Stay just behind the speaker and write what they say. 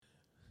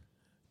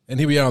And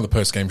here we are on the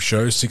post-game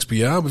show,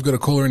 6PR. We've got a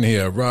caller in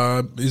here.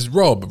 Is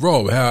Rob.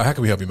 Rob, how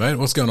can we help you, mate?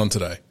 What's going on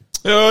today?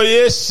 Oh,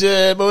 yes,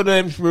 my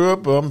name's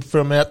Rob. I'm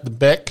from out the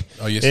back.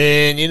 Oh, yes.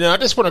 And, I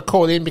just want to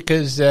call in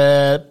because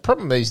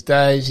problem these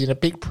days,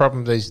 big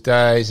problem these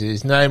days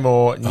is no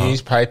more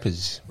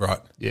newspapers. Right.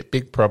 Yeah,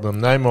 big problem.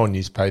 No more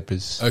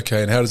newspapers.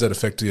 Okay, and how does that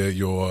affect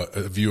your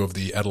view of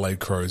the Adelaide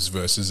Crows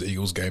versus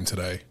Eagles game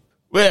today?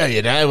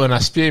 Well, when I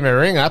spew my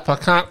ring up, I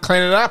can't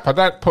clean it up. I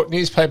don't put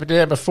newspaper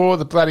down before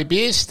the bloody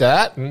beers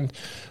start, and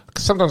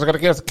sometimes I've got to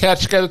get off the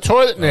couch to go to the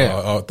toilet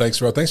now. Oh,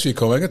 thanks, Rob. Thanks for your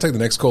call. I'm going to take the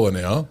next caller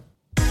now.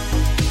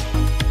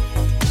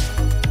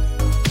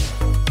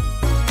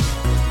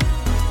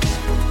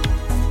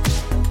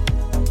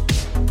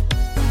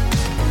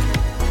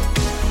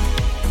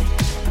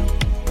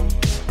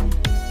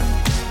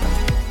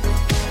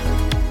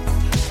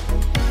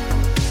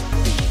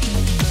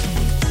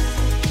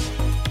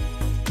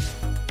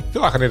 I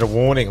feel like I need a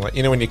warning. Like,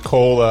 when you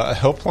call a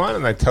helpline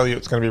and they tell you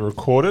it's going to be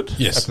recorded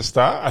at the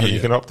start, I think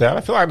you can opt out.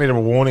 I feel like I need a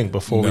warning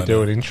before we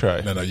do an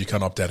intro. No, you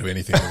can't opt out of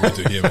anything that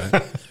we do here, man.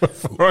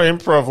 Before I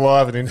improv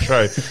live an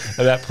intro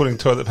about putting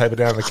toilet paper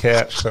down the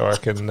couch so I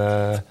can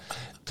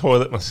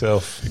toilet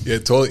myself. Yeah,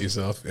 toilet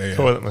yourself. Yeah.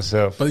 Toilet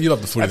myself. But you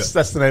love the footy.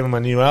 That's the name of my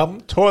new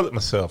album, Toilet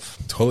Myself.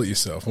 Toilet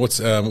yourself. What's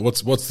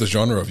the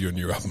genre of your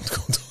new album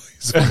called?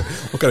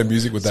 What kind of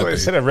music would that be?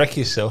 Instead of Wreck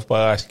Yourself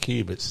by Ice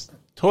Cube, it's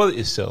Toilet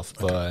Yourself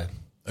by...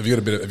 Have you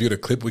got a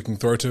clip we can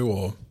throw to,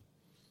 or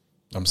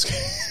I'm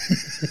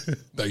scared.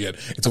 No, yet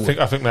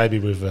I think maybe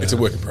we've. It's a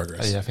work in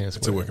progress. Yeah, I think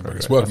it's a work in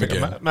progress. Welcome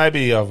again.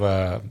 Maybe I've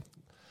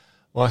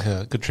like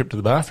a good trip to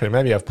the bathroom.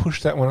 Maybe I've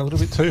pushed that one a little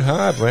bit too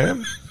hard,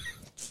 Lamb.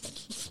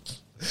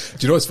 Do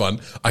you know what's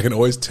fun? I can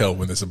always tell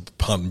when there's a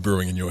pun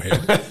brewing in your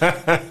head.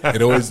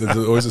 There's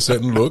always a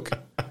certain look.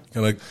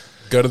 You like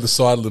go to the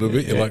side a little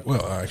bit. You're like,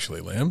 well,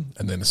 actually, Lamb.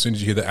 And then as soon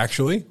as you hear the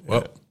actually,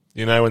 well.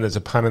 You know when there's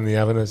a pun in the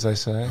oven, as they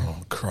say? Oh,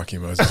 crikey,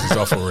 Moses is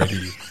off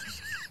already.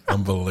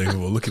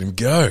 Unbelievable. Look at him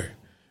go.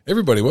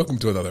 Everybody, welcome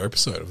to another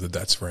episode of the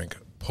That's Frank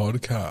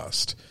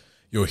podcast.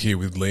 You're here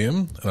with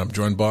Liam, and I'm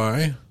joined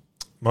by...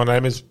 My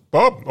name is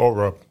Bob, or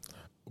Rob.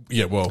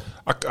 Yeah, well...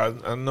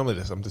 I normally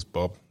I'm just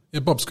Bob. Yeah,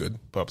 Bob's good.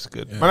 Bob's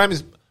good. Yeah. My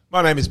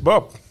name is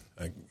Bob.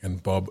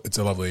 And Bob, it's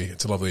a lovely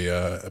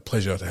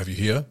pleasure to have you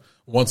here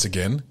once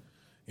again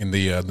in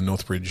the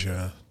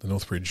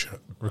Northbridge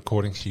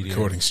recording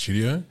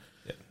studio.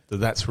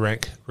 That's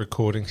Rank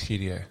recording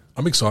studio.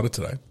 I'm excited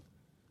today.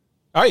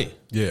 Hey.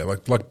 Yeah,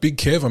 like Big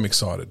Kev, I'm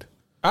excited.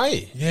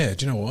 Hey. Yeah,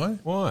 do you know why?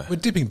 Why? We're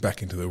dipping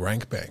back into the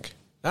Rank Bank.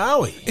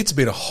 Are we? It's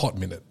been a hot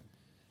minute.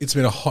 It's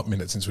been a hot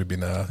minute since we've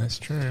been... That's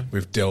true.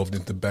 We've delved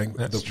into the bank.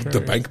 That's true. The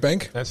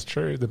bank. That's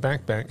true. The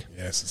bank.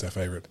 Yes, it's our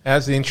favourite.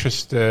 How's the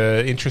interest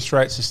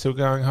rates are still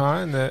going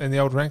high in the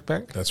old Rank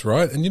Bank? That's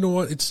right. And you know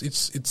what?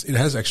 It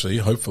has actually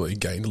hopefully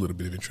gained a little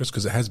bit of interest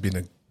because it has been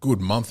a good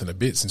month and a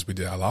bit since we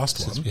did our last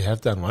one. Since we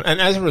have done one.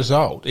 And as a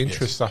result,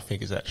 interest, I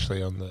think, is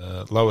actually on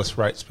the lowest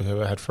rates we've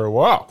ever had for a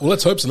while. Well,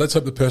 let's hope so. Let's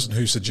hope the person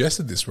who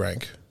suggested this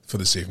rank for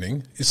this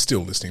evening is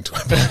still listening to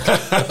our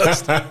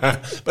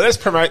podcast. But let's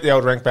promote the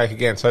old Rank Bank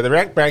again. So the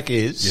Rank Bank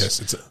is...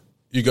 Yes,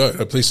 you go.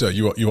 Please, sir.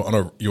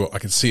 I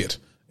can see it.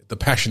 The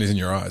passion is in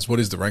your eyes. What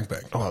is the Rank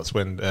Bank? Oh, it's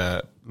when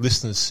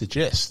listeners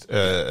suggest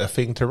a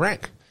thing to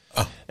rank.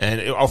 Oh.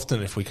 And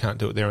often, if we can't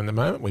do it there in the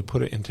moment, we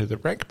put it into the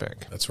Rank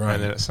Bank. That's right.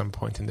 And then at some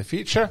point in the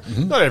future,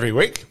 not every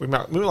week, we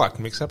like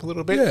to mix up a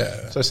little bit.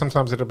 Yeah. So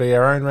sometimes it'll be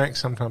our own rank,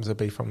 sometimes it'll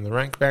be from the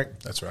Rank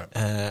Bank. That's right.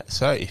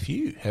 So if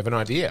you have an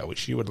idea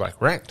which you would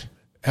like ranked,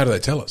 how do they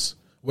tell us?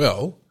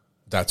 Well,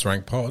 that's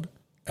rankpod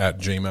at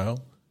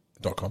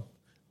gmail.com,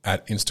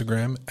 at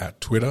Instagram,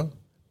 at Twitter,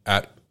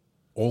 at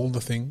all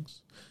the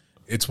things.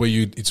 It's where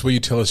you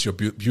tell us your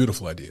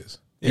beautiful ideas.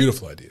 Yeah.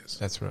 Beautiful ideas.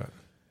 That's right.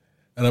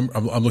 And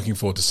I'm looking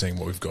forward to seeing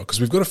what we've got because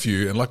we've got a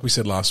few. And like we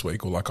said last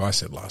week, or like I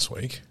said last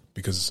week,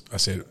 because I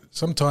said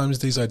sometimes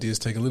these ideas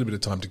take a little bit of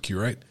time to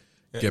curate,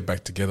 get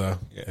back together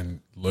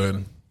and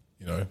learn.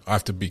 I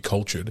have to be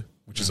cultured,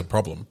 which is a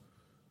problem.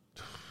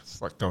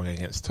 It's like going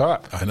against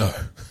type. I know.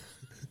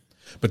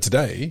 But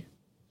today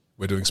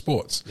we're doing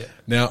sports. Yeah.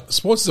 Now,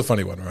 sports is a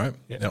funny one, right?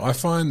 Yeah. Now, I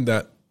find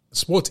that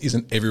sports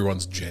isn't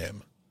everyone's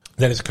jam.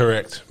 That is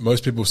correct.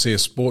 Most people see a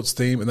sports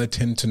theme and they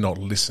tend to not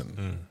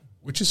listen,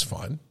 which is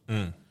fine.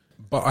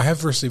 But I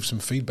have received some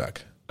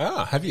feedback.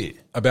 Ah, have you?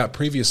 About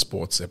previous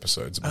sports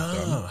episodes we've done.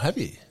 Oh, have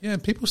you? Yeah,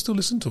 people still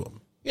listen to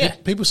them. Yeah.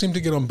 People seem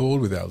to get on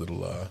board with our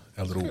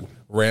little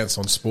rants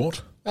on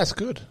sport. That's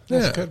good.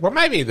 That's good. Well,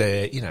 maybe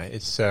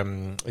it's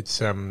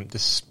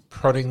just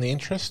prodding the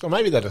interest, or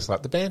maybe they just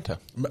like the banter.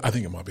 I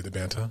think it might be the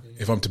banter,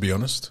 if I'm to be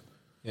honest.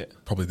 Yeah.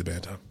 Probably the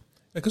banter.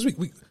 Because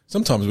we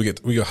sometimes we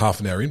get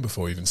half an hour in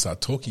before we even start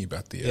talking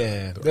about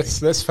the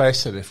let's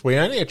face it. If we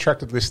only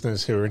attracted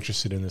listeners who are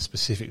interested in the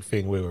specific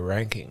thing we were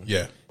ranking,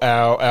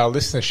 our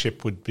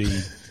listenership would be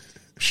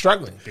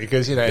struggling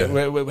because we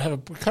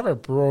cover a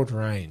broad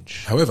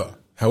range. However,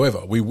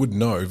 we would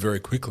know very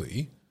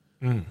quickly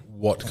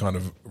what kind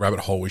of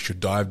rabbit hole we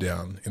should dive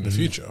down in the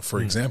future. For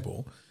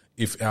example,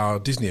 if our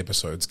Disney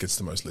episodes gets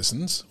the most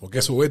listens, well,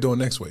 guess what we're doing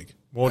next week?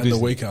 More and Disney.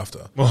 The week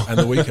after. And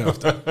the week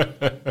after.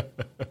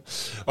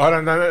 I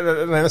don't know.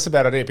 No, that's a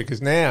bad idea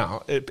because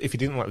now, if you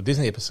didn't like the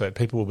Disney episode,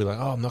 people will be like,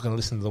 oh, I'm not going to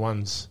listen to the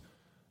ones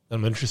that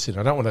I'm interested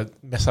in. I don't want to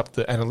mess up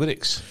the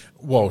analytics.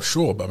 Well,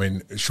 sure. But I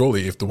mean,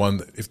 surely if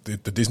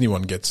the Disney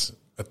one gets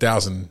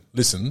 1,000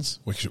 listens,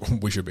 which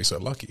we should be so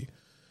lucky,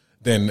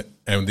 then,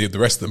 and the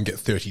rest of them get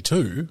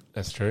 32.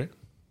 That's true.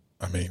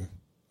 I mean,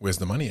 where's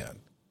the money at?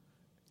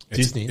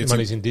 Disney. The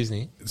money's in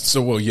Disney.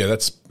 So, well, yeah,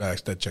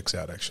 that checks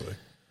out actually.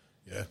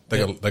 Yeah,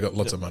 they got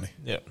lots of money.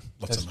 Yeah,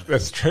 lots of money.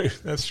 That's true.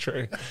 That's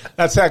true.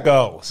 That's our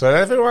goal. So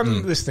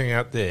everyone listening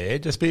out there,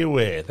 just be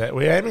aware that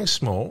we're aiming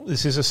small.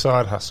 This is a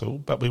side hustle,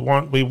 but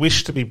we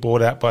wish to be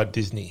bought out by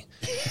Disney.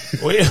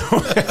 we're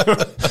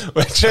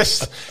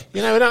just,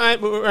 we're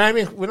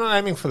not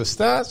aiming for the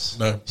stars.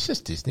 No, it's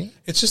just Disney.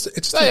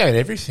 They own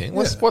everything.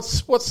 What's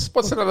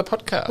another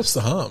podcast? What's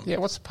the harm? Yeah,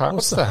 what's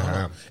the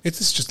harm?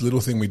 It's just little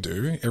thing we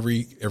do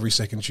every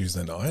second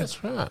Tuesday night.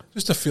 That's right.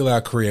 Just to feel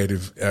our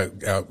creative,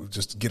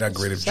 just get our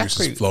creative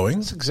juices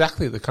flowing. It's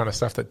exactly the kind of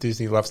stuff that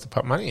Disney loves to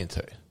put money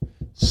into.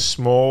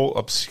 Small,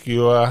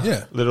 obscure,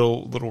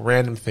 little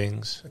random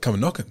things. Come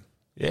and knocking.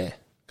 Yeah.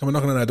 Come and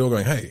knocking on our door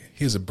going, hey,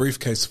 here's a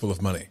briefcase full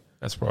of money.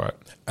 That's right.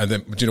 And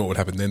then, do you know what would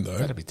happen then, though?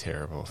 That'd be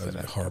terrible. That'd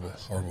be horrible.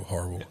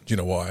 Yeah. Do you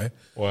know why?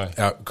 Why?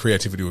 Our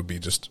creativity would be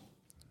just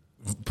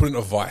put in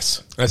a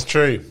vice. That's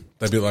true.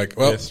 They'd be like,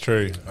 well, that's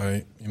true.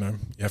 You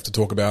have to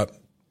talk about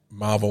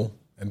Marvel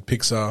and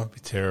Pixar. That'd be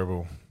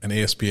terrible. And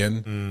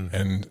ESPN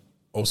and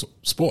also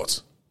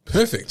sports.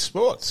 Perfect.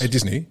 Sports. Hey,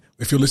 Disney,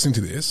 if you're listening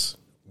to this,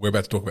 we're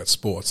about to talk about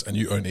sports and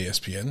you own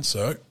ESPN,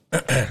 so...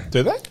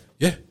 Do they?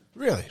 Yeah.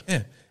 Really?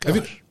 Yeah.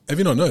 Have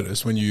you not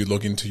noticed when you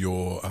log into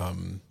your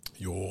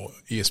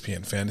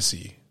ESPN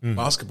fantasy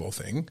basketball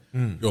thing,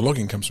 your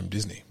login comes from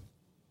Disney?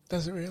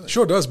 Does it really?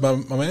 Sure does, my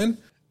man.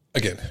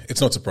 Again,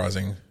 it's not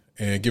surprising.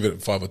 Give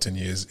it 5 or 10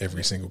 years,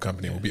 every single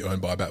company will be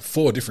owned by about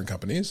 4 different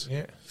companies.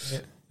 Yeah.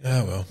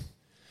 Oh, well.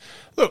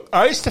 Look,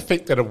 I used to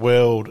think that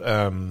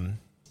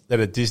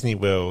a Disney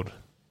World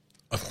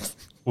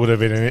would have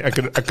been a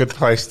good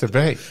place to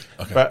be.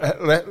 Okay.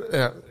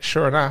 But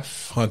sure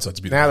enough, hindsight's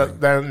beautiful.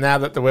 Now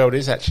that the world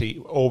is actually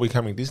all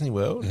becoming Disney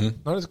World,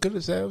 not as good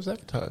as it was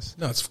advertised.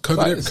 No, it's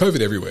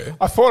COVID everywhere.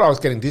 I thought I was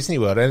getting Disney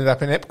World. I ended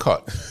up in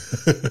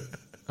Epcot.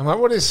 I'm like,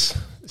 what is...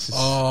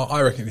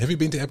 I reckon. Have you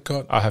been to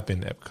Epcot? I have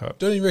been to Epcot.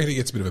 Don't you reckon it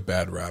gets a bit of a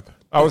bad rap?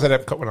 I was at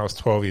Epcot when I was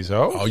 12 years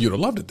old. Oh, you'd have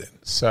loved it then.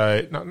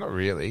 So, not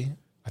really.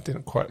 I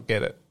didn't quite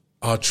get it.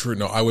 Oh, true.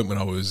 No, I went when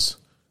I was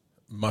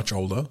much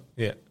older.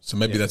 Yeah. So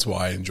maybe that's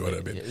why I enjoyed it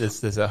a bit. Yeah,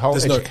 there's a whole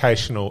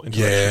educational,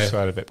 intellectual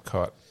side of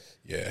Epcot.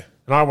 Yeah.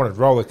 And I wanted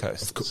roller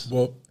coasters.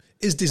 Well,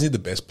 is Disney the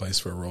best place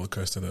for a roller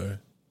coaster, though?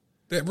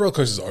 That roller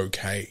coaster's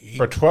okay.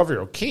 For a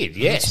 12-year-old kid,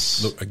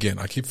 yes. Look, again,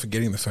 I keep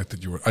forgetting the fact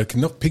that I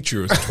cannot picture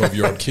you as a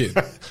 12-year-old kid.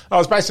 I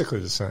was basically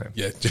the same.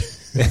 Yeah.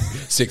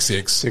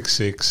 6'6".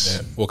 6'6".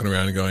 Yeah. Walking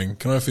around and going,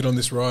 can I fit on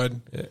this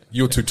ride? Yeah.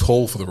 You're too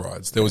tall for the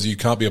rides. You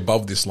can't be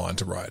above this line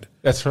to ride.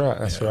 That's right.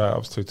 That's right. I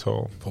was too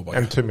tall.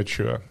 And too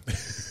mature.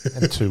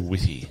 And too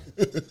witty.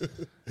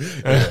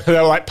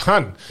 They're like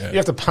pun. Yeah. You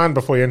have to pun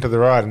before you enter the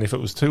ride, and if it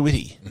was too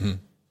witty,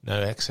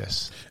 no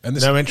access. And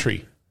no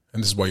entry.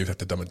 And this is why you've had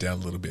to dumb it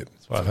down a little bit.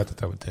 That's why I've had to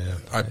dumb it down.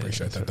 I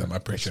appreciate that, Dan. I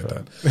appreciate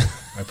that.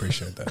 I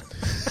appreciate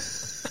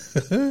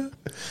that.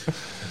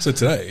 So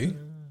today,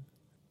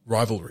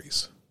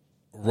 rivalries.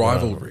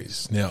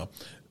 Now,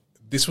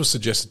 this was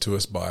suggested to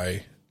us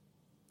by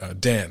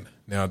Dan.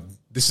 Now,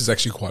 this is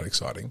actually quite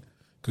exciting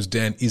because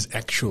Dan is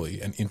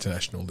actually an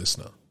international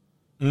listener.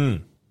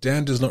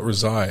 Dan does not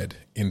reside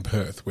in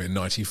Perth, where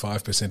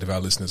 95% of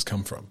our listeners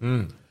come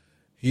from.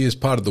 He is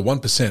part of the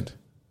 1%.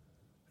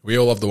 We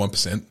all love the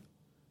 1%.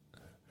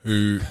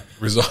 Who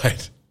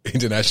reside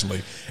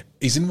internationally.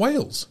 He's in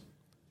Wales.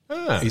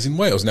 He's in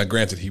Wales. Now,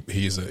 granted,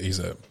 he is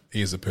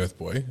a Perth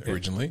boy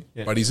originally,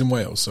 but he's in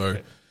Wales. So,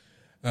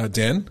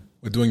 Dan,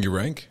 we're doing your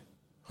rank.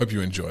 Hope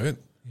you enjoy it.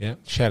 Yeah.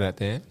 Shout out,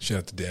 Dan. Shout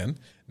out to Dan.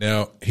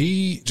 Now,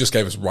 he just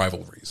gave us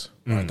rivalries.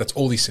 Right? That's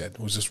all he said. It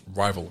was just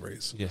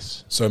rivalries.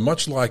 Yes. So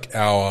much like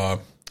our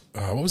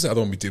what was the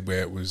other one we did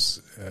where it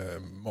was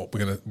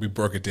we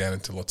broke it down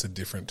into lots of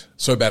different.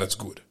 So bad it's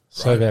good.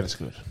 So bad it's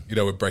good.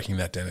 We're breaking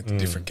that down into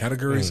different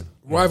categories.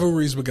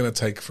 Rivalries we're going to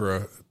take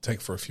for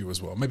a few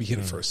as well. Maybe hit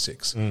it for a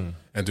 6 and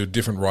do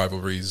different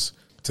rivalries.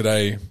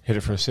 Today... Hit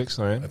it for a 6,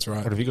 though. That's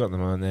right. What have you got in the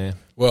mind there?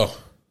 Well,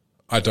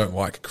 I don't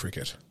like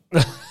cricket.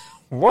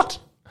 What?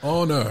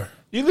 Oh, no.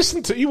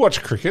 You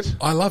watch cricket?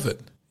 I love it.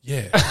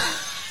 Yeah.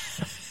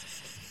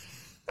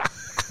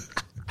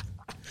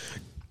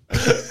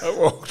 I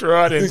walked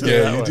right into that.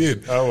 Yeah, you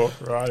did. I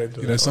walked right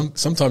into that.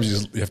 Sometimes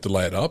you have to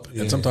lay it up,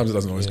 and sometimes it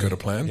doesn't always go to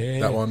plan.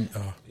 Yeah, that one,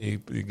 you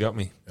got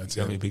me. That's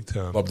got me big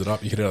time. Lobbed it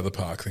up. You hit it out of the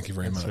park. Thank you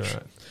very much.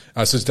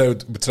 Right. So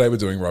today we're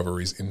doing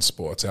rivalries in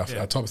sports.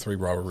 Our top 3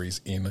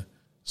 rivalries in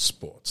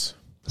sports.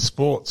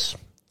 Sports.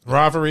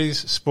 Rivalries,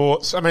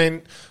 sports. I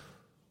mean,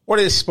 what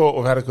is sport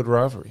without a good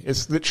rivalry?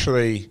 It's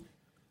literally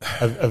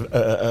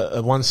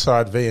a one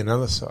side v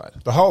another side.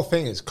 The whole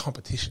thing is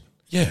competition.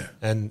 Yeah.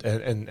 And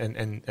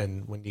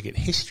when you get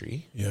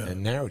history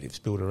and narratives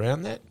built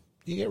around that,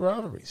 you get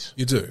rivalries.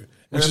 You do.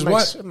 Which is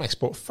why it makes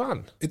sport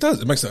fun. It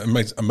does. It makes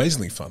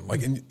amazingly fun.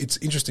 Like, and it's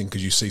interesting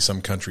because you see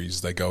some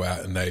countries, they go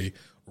out and they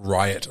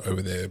riot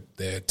over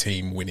their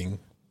team winning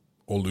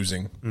or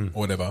losing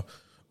or whatever.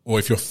 Or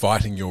if you're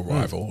fighting your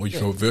rival or if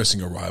you're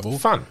versing a rival.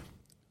 Fun.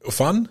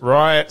 Fun?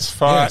 Riots,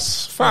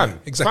 fights, fun. Yeah,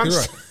 exactly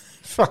Fun's right.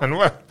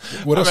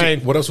 Fun. What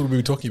else would we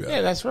be talking about?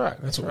 Yeah, that's right.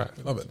 That's right.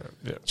 Love it.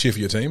 Yeah. Cheer for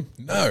your team?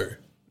 No.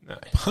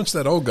 Punch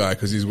that old guy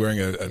because he's wearing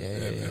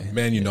a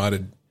Man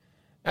United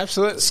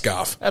absolutely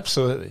scarf.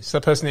 Absolutely. It's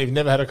the person that you've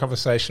never had a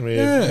conversation with,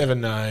 never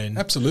known.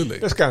 Absolutely.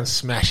 Just go and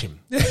smash him.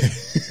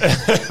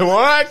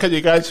 Why? Because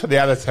he goes for the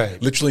other team.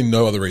 Literally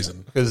no other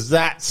reason. Because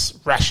that's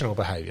rational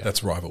behaviour.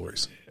 That's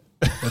rivalries.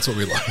 That's what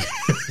we like.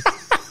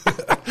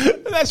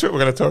 That's what we're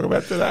going to talk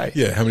about today.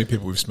 Yeah, how many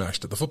people we've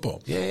smashed at the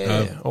football.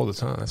 Yeah, all the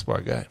time. That's why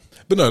I go.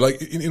 But no,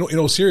 like in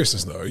all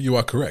seriousness though, you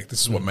are correct.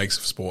 This is what makes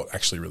sport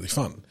actually really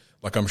fun.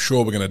 Like I'm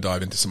sure we're going to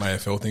dive into some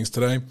AFL things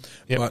today.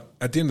 Yep. But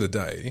at the end of the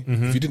day,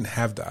 if you didn't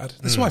have that,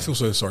 that's why I feel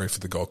so sorry for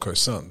the Gold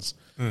Coast Suns.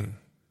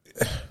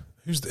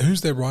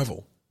 Who's their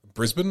rival?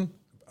 Brisbane?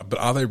 But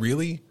are they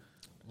really?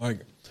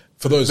 Like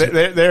for those,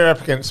 they're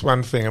up against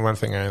one thing and one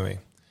thing only: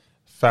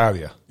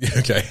 failure. Yeah,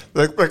 okay.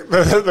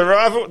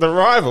 The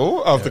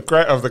rival of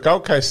the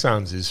Gold Coast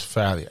Suns is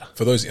failure.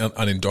 For those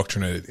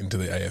unindoctrinated into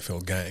the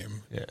AFL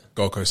game,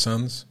 Gold Coast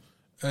Suns,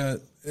 a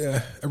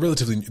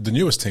relatively the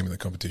newest team in the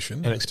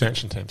competition, an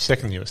expansion team,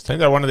 second newest team.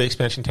 They're one of the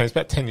expansion teams,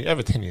 about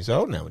over 10 years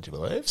old now. Would you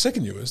believe?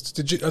 Second newest.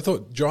 I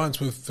thought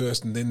Giants were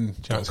first, and then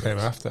Giants came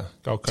after.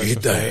 Gold Coast.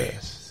 Did they?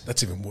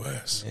 That's even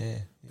worse. Yeah.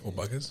 Poor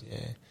buggers.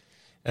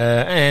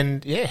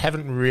 Yeah.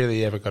 Haven't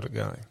really ever got it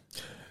going.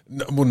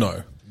 No, well,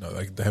 no,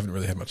 they haven't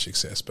really had much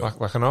success.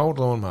 But like an old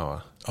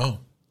lawnmower. Oh,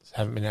 just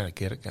haven't been able to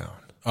get it going.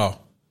 Oh,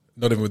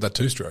 not even with that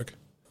 2-stroke.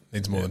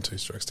 Needs more than 2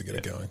 strokes to get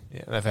it going.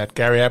 Yeah, they've had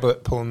Gary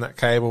Ablett pulling that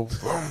cable.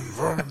 Vroom,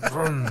 vroom,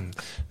 vroom.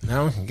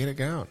 No one can get it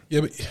going.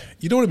 Yeah, but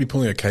you don't want to be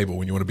pulling a cable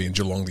when you want to be in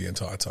Geelong the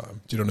entire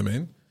time. Do you know what I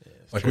mean? Yeah,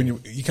 like true.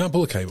 When you can't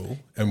pull a cable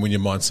and when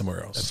your mind's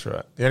somewhere else. That's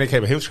right. The only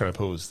cable he was trying to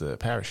pull was the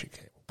parachute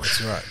cable.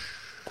 That's right.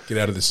 Get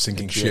out of this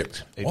sinking ship.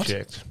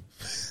 Eject.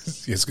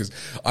 Yes, because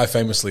I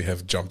famously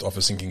have jumped off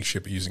a sinking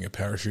ship using a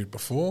parachute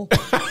before.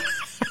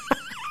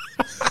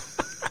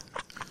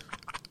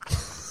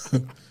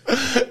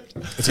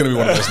 It's going to be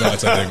one of those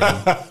nights, I think,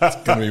 man. It's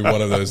going to be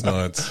one of those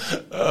nights.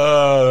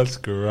 Oh, that's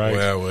great.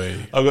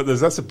 Wowee.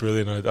 That's a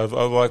brilliant idea. I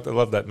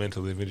love that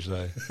mental image,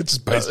 though. It's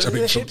just base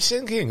jumping. The ship's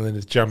sinking, and then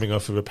it's jumping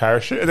off of a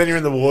parachute. And then you're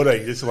in the water.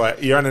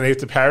 You're underneath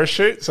the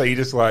parachute, so you're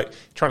just like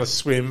trying to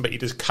swim, but you're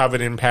just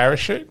covered in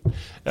parachute.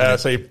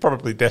 So you're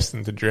probably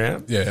destined to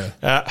drown. Yeah.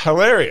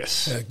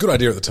 Hilarious. Yeah, good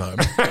idea at the time.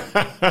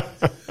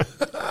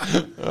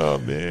 Oh,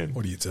 man.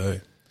 What do you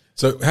do?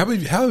 So how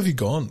have you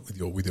gone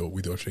with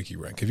your cheeky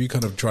rank? Have you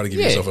kind of tried to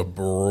give yourself a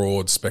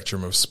broad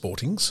spectrum of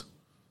sportings?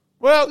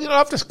 Well,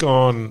 I've just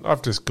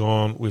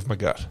gone with my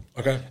gut.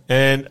 Okay.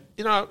 And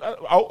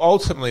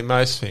ultimately,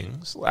 most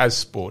things, as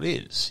sport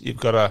is, you've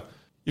got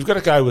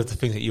to go with the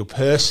thing that you're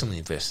personally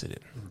invested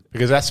in,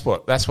 because that's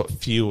what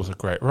fuels a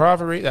great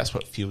rivalry. That's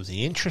what fuels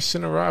the interest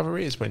in a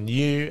rivalry. Is when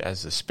you,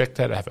 as a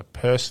spectator, have a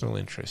personal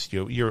interest.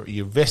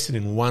 You're vested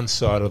in one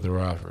side of the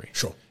rivalry.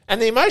 Sure.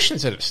 And the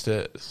emotions that it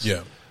stirs.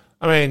 Yeah.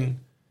 I mean,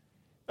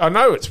 I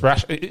know it's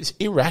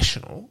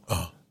irrational,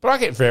 but I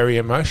get very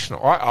emotional.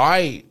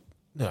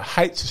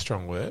 Hate's a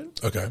strong word.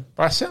 Okay.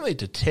 But I certainly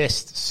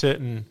detest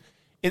certain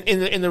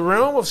in the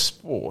realm of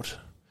sport,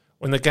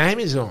 when the game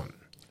is on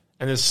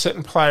and there's a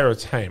certain player or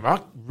team,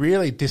 I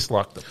really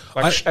dislike them.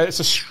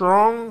 It's a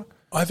strong.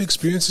 I've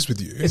experienced this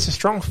with you. It's a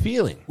strong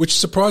feeling, which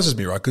surprises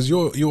me, right? Because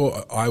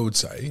you're I would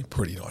say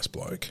pretty nice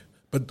bloke.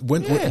 But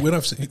when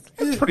I've seen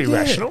it's pretty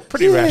rational.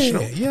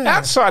 Yeah.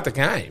 Outside the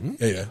game,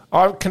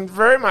 I can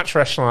very much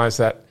rationalise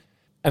that,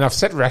 and I've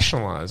said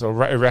rationalise or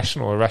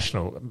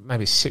irrational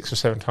maybe 6 or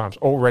 7 times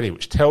already,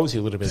 which tells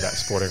you a little bit about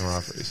sporting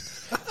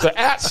rivalries. So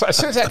outside, as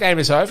soon as that game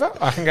is over,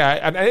 I can go,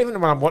 and even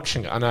when I'm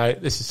watching it, I know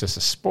this is just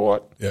a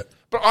sport. Yeah.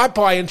 But I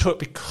buy into it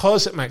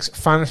because it makes it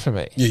fun for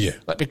me. Yeah.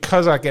 Like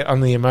because I get on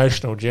the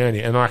emotional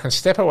journey, and I can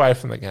step away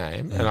from the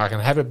game and I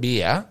can have a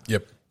beer.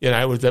 Yep.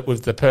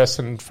 With the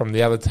person from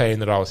the other team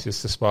that I was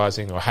just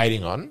despising or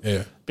hating on,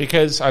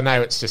 because I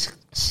know it's just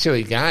a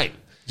silly game,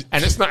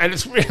 and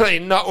it's really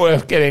not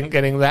worth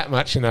getting that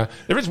much. There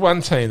is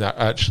one team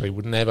that I actually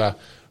would never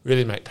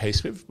really make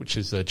peace with, which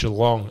is the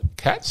Geelong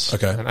Cats,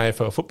 an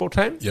AFL football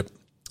team. Yep.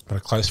 But a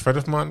close friend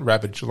of mine,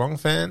 rabid Geelong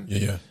fan.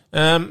 Yeah.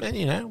 And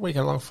we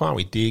get along fine.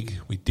 We dig.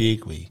 We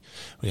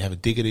have a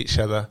dig at each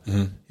other.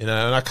 And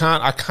I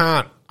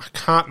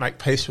can't make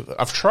peace with it.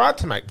 I've tried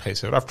to make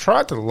peace with it. I've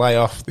tried to lay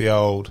off the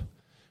old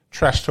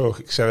trash talk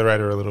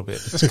accelerator a little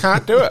bit. I just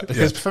can't do it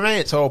because for me,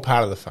 it's all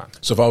part of the fun.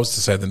 So if I was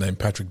to say the name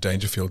Patrick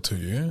Dangerfield to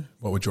you,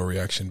 what would your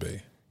reaction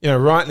be?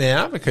 Right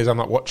now, because I'm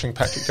not watching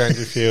Patrick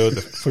Dangerfield,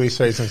 the footy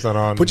season's not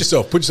on. Put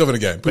yourself in a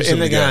game. But in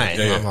the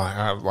game,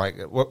 I'm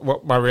like,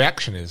 what my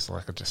reaction is,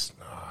 like,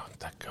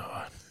 that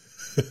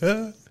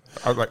guy.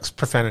 like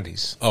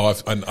profanities. Oh,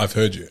 I've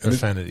heard you. And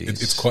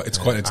Profanities. It's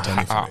quite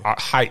entertaining for me.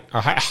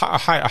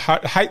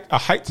 I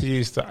hate to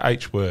use the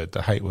H word,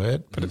 the hate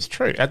word, but it's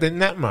true. And in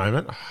that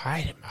moment, I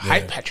hate him. I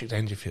hate Patrick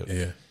Dangerfield.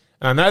 Yeah.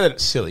 And I know that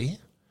it's silly.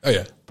 Oh,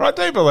 yeah. But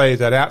I do believe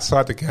that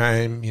outside the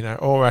game,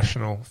 all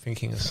rational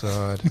thinking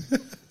aside,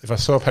 if I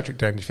saw Patrick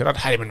Dangerfield, I'd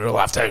hate him in real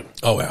life too.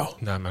 Oh, wow.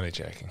 No, I'm only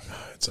joking.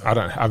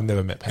 I've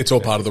never met Patrick. It's all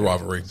part of the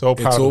rivalry. It's all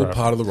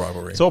part of the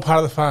rivalry. It's all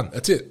part of the fun.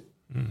 That's it.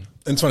 And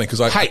it's funny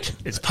because hate.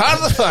 It's part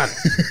of the fun.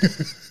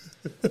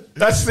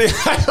 That's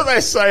what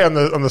they say on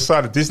the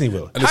side of Disney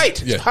World.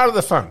 Hate. It's part of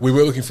the fun. We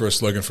were looking for a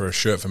slogan for a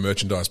shirt for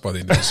merchandise by the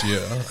end of this year.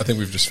 I think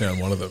we've just found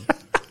one of them.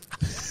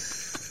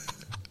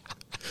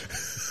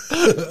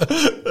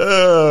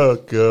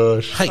 Oh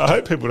gosh! I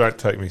hope people don't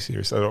take me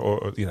seriously,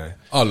 or.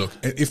 Oh look,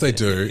 if they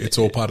do, it's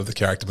all part of the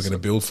character we're going to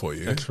build for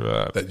you. That's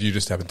right. That you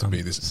just happen to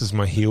be this. This is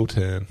my heel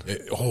turn.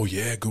 Oh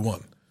yeah, good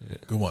one,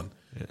 good one.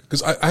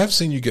 Because I have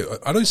seen you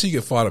I don't see you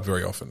get fired up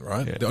very often,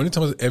 right? Yeah. The only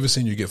time I've ever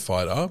seen you get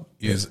fired up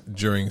is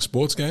during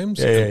sports games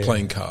and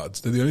playing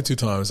cards. They're the only two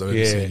times I've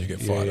ever seen you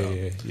get fired up.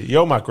 Yeah.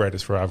 You're my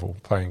greatest rival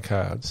playing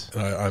cards.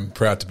 I'm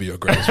proud to be your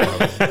greatest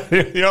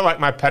rival. You're like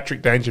my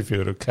Patrick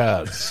Dangerfield of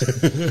cards.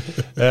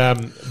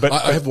 But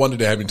I have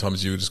wondered how many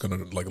times you were just going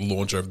to like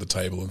launch over the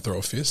table and throw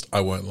a fist.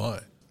 I won't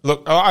lie.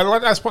 Look, I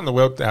like to point the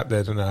world out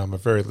there to know I'm a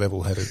very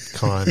level-headed,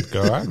 kind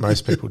guy.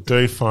 Most people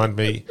do find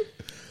me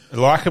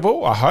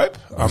likable, I hope.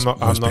 I'm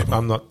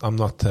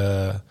not.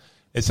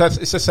 It's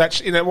just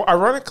actually,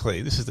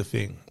 ironically, this is the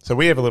thing. So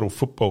we have a little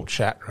football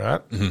chat, right?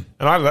 Mm-hmm.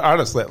 And I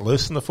just let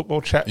loose in the football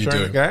chat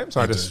during the games.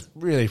 I just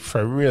really,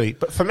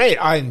 but for me,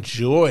 I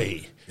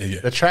enjoy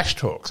the trash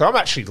talk. So I'm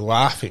actually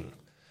laughing.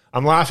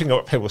 I'm laughing at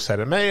what people say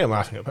to me.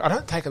 I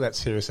don't take it that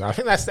seriously. I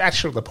think that's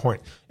actually the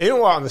point. Even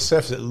while on the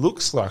surface it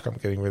looks like I'm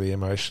getting really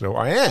emotional,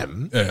 I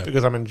am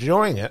because I'm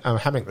enjoying it. I'm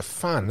having the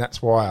fun.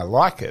 That's why I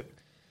like it.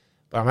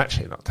 But I'm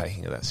actually not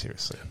taking it that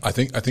seriously. I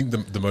think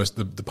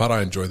the part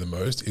I enjoy the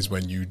most is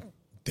when you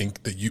think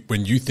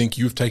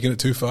you've taken it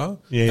too far,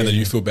 and then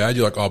you feel bad.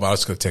 You're like, oh, but I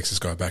just got to text this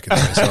guy back and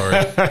say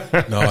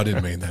sorry. No, I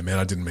didn't mean that, man.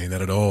 I didn't mean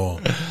that at all.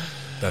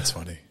 That's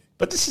funny.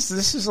 But this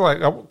is like,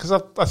 because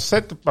I've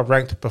said I've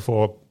ranked it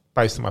before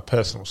based on my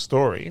personal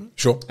story.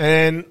 Sure.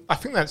 And I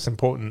think that's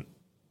important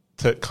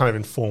to kind of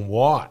inform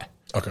why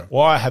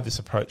I have this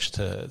approach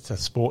to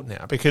sport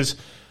now, because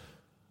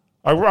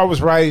I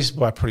was raised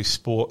by a pretty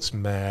sports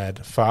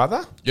mad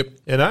father. Yep.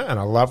 And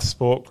I loved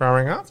sport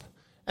growing up.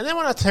 And then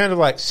when I turned to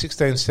like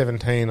 16,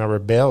 17, I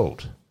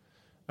rebelled.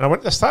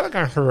 And I started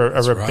going through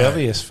a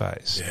rebellious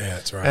phase. Yeah,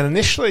 that's right. And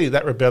initially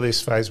that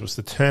rebellious phase was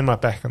to turn my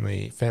back on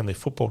the family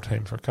football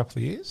team for a couple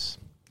of years.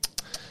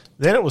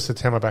 Then it was to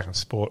turn my back on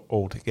sport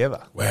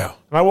altogether. Wow.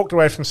 And I walked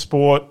away from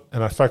sport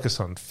and I focused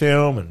on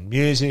film and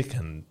music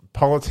and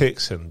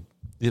politics and,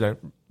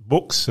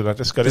 books, and I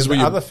just got into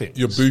other things.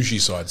 Your bougie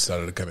side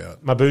started to come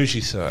out. My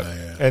bougie side.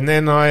 And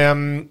then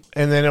and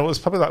then it was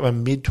probably like my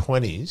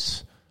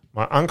mid-20s.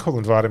 My uncle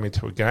invited me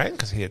to a game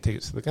because he had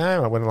tickets to the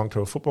game. I went along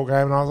to a football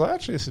game and I was like,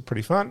 actually, this is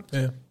pretty fun.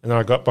 Yeah. And then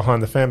I got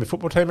behind the family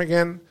football team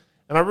again,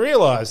 and I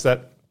realised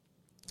that,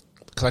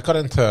 because I got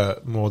into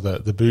more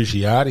the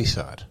bougie-arty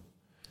side.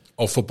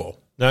 Of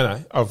football?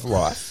 No, of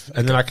life.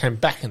 And then I came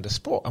back into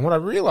sport. And what I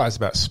realised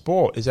about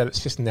sport is that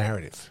it's just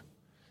narrative.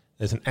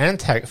 There's an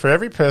antagonist. For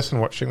every person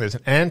watching, there's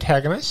an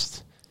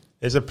antagonist,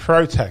 there's a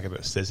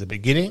protagonist. There's a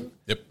beginning,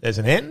 there's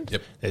an end,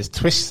 there's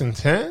twists and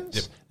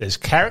turns, there's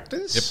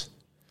characters,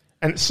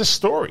 and it's a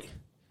story.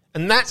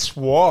 And that's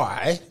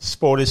why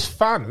sport is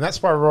fun, and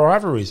that's why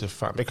rivalries are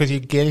fun, because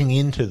you're getting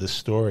into the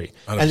story.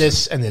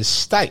 100%. And there's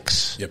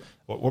stakes. Yep.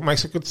 What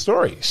makes a good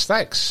story?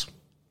 Stakes.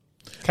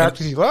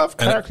 Characters you love,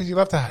 characters you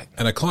love to hate.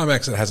 And a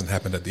climax that hasn't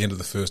happened at the end of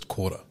the first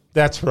quarter.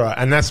 That's right.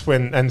 And that's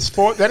when, and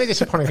sport, the only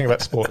disappointing thing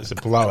about sport is a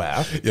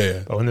blowout.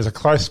 Yeah. But when there's a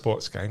close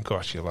sports game,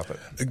 gosh, you love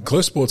it.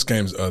 Close sports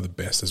games are the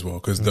best as well,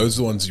 because those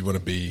are the ones you want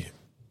to be,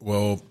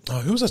 who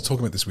was I talking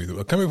about this with? I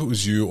can't remember if it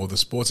was you or the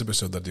sports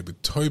episode that I did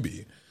with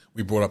Toby.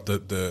 We brought up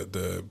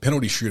the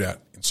penalty shootout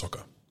in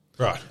soccer.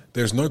 Right.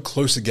 There's no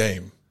closer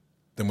game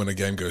than when a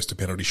game goes to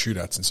penalty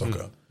shootouts in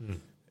soccer.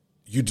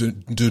 You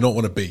do not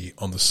want to be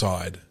on the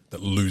side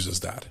that loses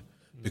that,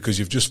 because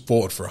you've just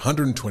fought for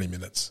 120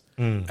 minutes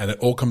and it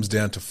all comes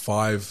down to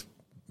 5,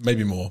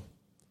 maybe more,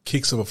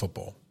 kicks of a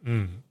football.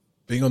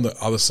 Being on the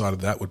other side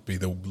of that would be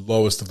the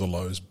lowest of the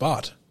lows.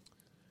 But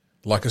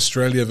like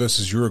Australia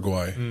versus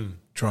Uruguay,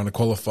 trying to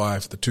qualify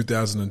for the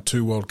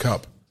 2002 World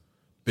Cup,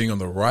 being on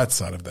the right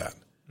side of that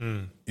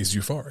is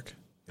euphoric.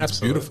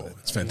 It's beautiful.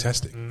 It's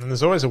fantastic. And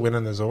there's always a winner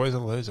and there's always a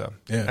loser.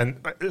 Yeah.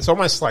 And it's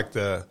almost like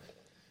the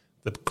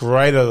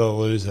greater the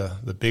loser,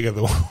 the bigger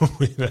the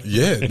winner.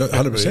 Yeah,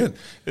 100%.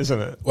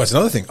 Isn't it? Well, it's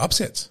another thing,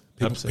 upsets.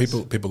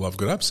 People love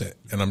good upset.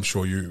 And I'm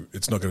sure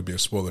it's not going to be a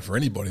spoiler for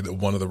anybody that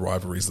one of the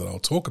rivalries that I'll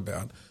talk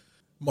about,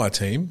 my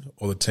team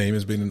or the team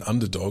has been an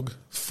underdog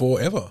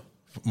forever,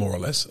 more or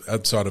less,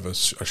 outside of a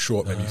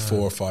short, maybe 4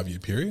 or 5 year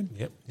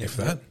period. If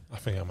that. I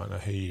think I might know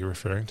who you're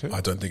referring to.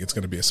 I don't think it's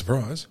going to be a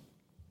surprise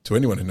to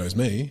anyone who knows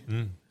me.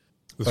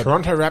 The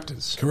Toronto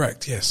Raptors.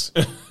 Correct, yes.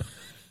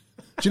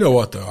 Do you know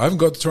what, though? I haven't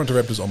got the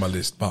Toronto Raptors on my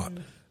list, but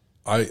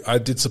I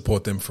did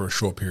support them for a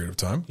short period of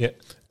time. Yeah.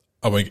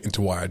 I won't get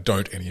into why I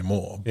don't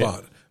anymore,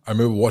 but I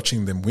remember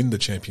watching them win the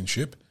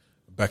championship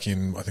back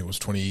in, I think it was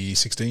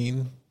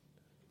 2016.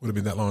 Would have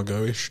been that long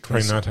ago-ish.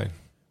 2019.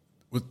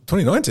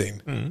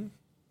 2019?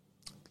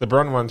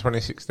 LeBron won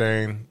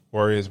 2016.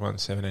 Warriors won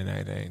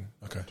 17-18.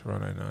 Okay.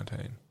 Toronto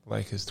 19.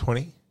 Lakers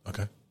 20.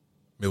 Okay.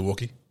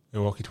 Milwaukee?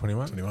 Milwaukee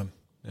 21. 21.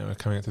 Now we're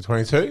coming up to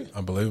 22.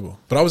 Unbelievable.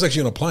 But I was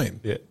actually on a plane.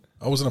 Yeah.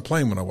 I was on a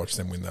plane when I watched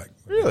them win that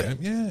Really? game.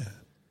 Yeah.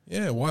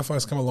 Yeah,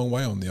 Wi-Fi's come a long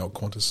way on the old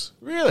Qantas.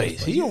 Really?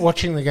 So you're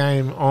watching the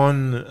game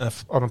on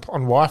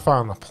Wi-Fi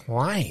on the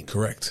plane?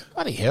 Correct.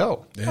 Bloody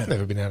hell. Yeah. I've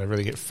never been able to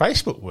really get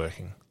Facebook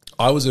working.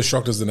 I was as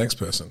shocked as the next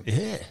person.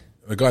 Yeah.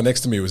 The guy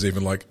next to me was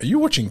even like, "Are you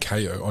watching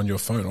KO on your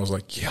phone?" I was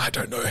like, "Yeah, I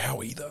don't know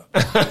how either."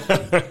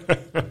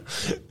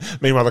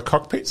 Meanwhile, the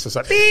cockpit's just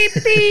like, beep,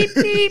 beep,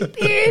 beep,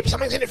 beep,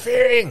 something's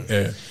interfering.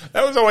 Yeah.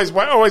 That was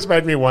always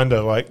made me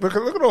wonder, like, look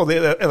at all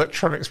the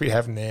electronics we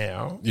have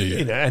now. Yeah.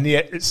 You know, and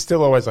yet it's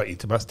still always like, you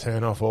must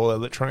turn off all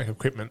electronic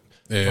equipment.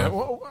 Yeah.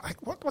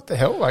 Like, what the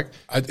hell? Like,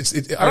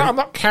 I'm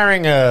not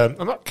carrying a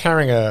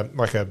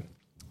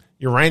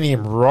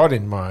uranium rod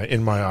in my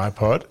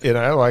iPod, you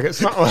know, like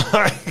it's not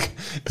like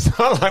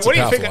what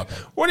do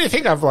you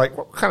think of, like,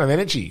 what kind of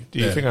energy do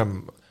you think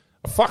I'm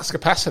a flux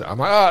capacitor? I'm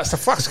like, it's the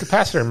flux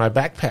capacitor in my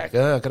backpack.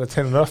 I've got to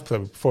turn it off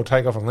before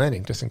takeoff and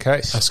landing just in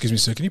case. Excuse me,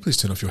 sir, can you please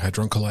turn off your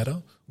Hadron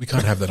Collider? We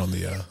can't have that on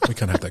the we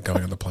can't have that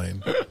going on the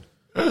plane.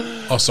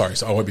 Oh, sorry.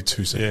 So I won't be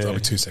 2 seconds. I'll be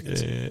 2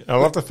 seconds. Yeah. I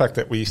love the fact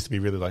that we used to be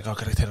really like, got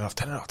to turn it off.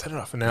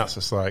 And now it's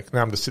just like,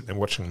 now I'm just sitting there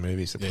watching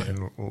movies. The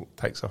plane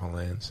takes off and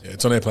lands. Yeah,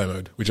 it's on airplane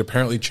mode, which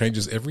apparently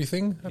changes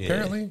everything,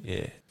 apparently.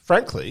 Yeah.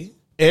 Frankly,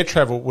 air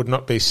travel would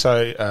not be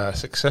so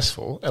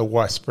successful or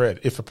widespread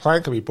if a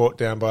plane could be brought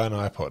down by an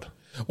iPod.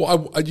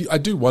 Well, I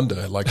do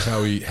wonder, like,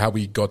 how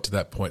we got to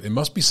that point. It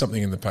must be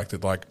something in the fact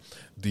that, like,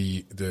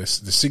 the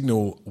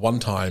signal one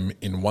time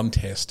in one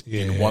test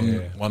in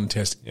one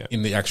test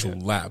in the actual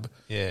lab,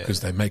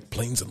 because they make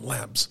planes and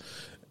labs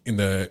in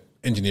the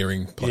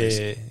engineering place,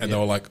 and they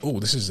were like,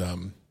 oh, this is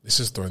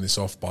throwing this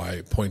off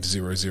by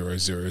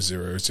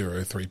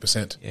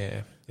 0.00003%.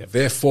 Yeah. Yep.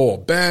 Therefore,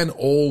 ban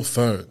all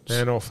phones.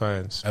 Ban all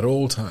phones at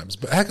all times.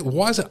 But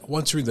why is it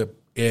once you're in the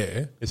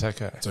air? It's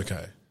okay. It's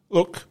okay.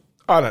 Look,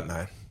 I don't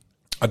know.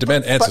 I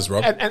demand answers,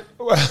 Rob.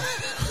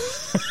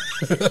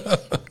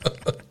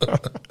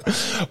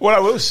 What I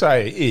will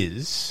say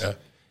is,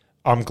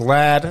 I'm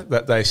glad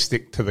that they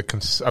stick to the.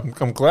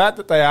 I'm glad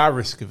that they are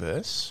risk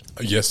averse.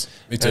 Yes,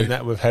 me too. And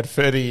that we've had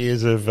 30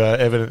 years of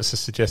evidence to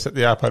suggest that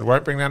the iPod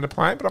won't bring down the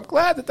plane. But I'm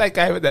glad that they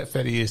gave it that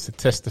 30 years to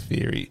test the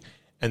theory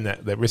and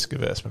that they're risk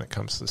averse when it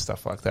comes to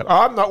stuff like that.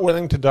 I'm not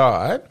willing to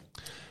die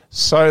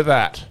so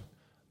that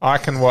I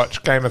can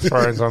watch Game of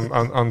Thrones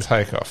on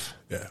takeoff.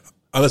 Yeah.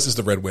 Unless it's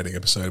the Red Wedding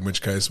episode, in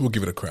which case we'll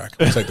give it a crack.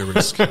 We'll take the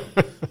risk.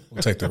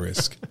 We'll take the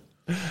risk.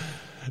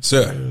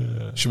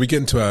 Sir, should we get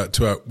into our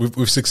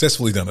we've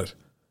successfully done it.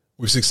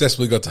 We've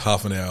successfully got to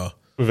half an hour.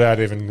 Without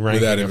even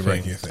ranking a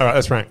thing. All right,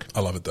 let's rank.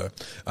 I love it, though.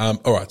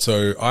 All right,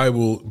 so I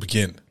will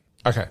begin.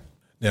 Okay.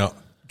 Now,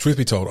 truth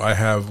be told, I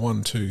have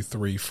 1, 2,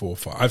 3, 4,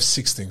 5. I have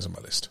 6 things on my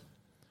list.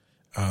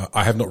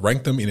 I have not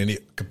ranked them in any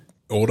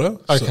order.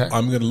 Okay. So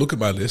I'm going to look at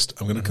my list.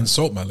 I'm going to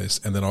consult my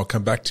list, and then I'll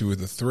come back to you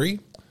with a 3.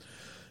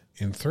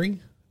 In 3,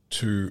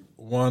 2,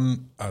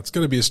 1, it's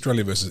going to be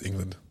Australia versus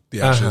England.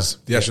 The Ashes,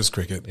 Ashes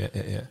cricket.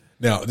 Yeah.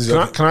 Now,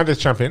 can I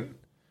just jump in?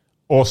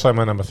 Also,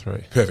 my number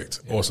 3.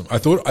 Perfect, awesome. I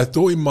thought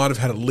we might have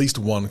had at least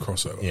one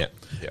crossover. Yeah.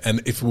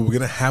 And if we were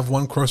going to have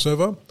one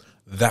crossover,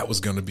 that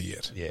was going to be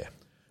it. Yeah.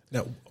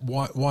 Now,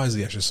 why is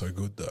the Ashes so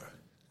good though?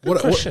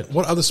 What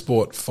other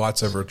sport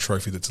fights over a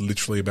trophy that's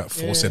literally about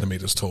 4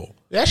 centimeters tall?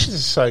 The Ashes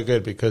is so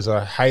good because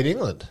I hate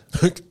England.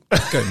 Okay,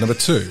 number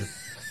 2.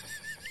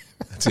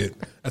 That's it.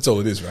 That's all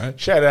it is, right?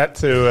 Shout out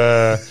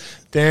to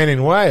Dan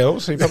in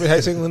Wales. He probably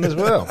hates England as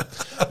well.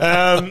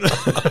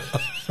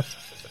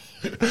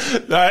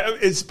 No,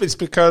 it's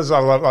because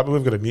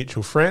we've got a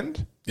mutual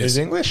friend who's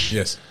English.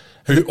 Yes.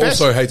 Who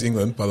also hates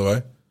England, by the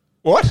way.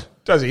 What?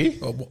 Does he?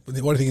 Well, why do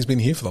you think he's been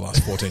here for the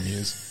last 14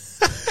 years?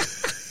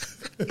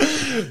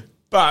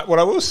 But what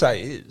I will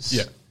say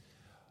is,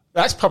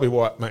 that's probably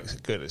what makes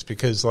it good. It's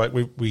because, like,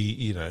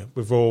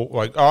 we've all,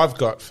 like, I've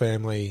got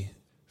family,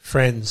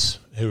 friends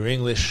who are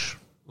English.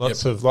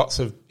 Lots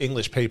of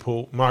English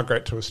people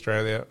migrate to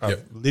Australia.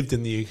 I've lived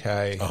in the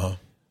UK.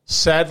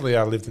 Sadly,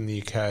 I lived in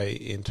the UK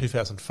in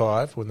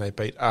 2005 when they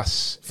beat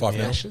us in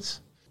the Ashes.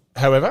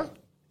 However,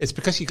 it's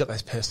because you got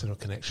those personal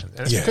connections,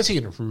 and it's because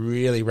you can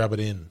really rub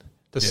it in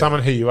to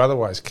someone who you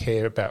otherwise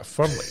care about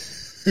fondly.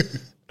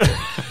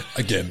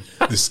 Again,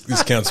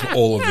 this counts for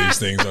all of these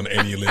things on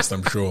any list,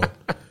 I'm sure.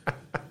 But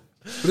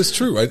it's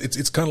true, right?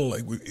 It's kind of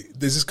like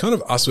there's this kind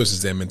of us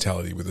versus them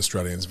mentality with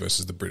Australians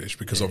versus the British,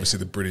 because obviously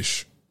the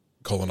British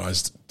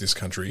colonised this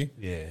country.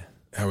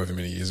 However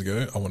many years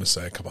ago, I want to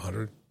say a couple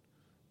hundred.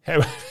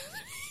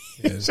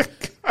 Just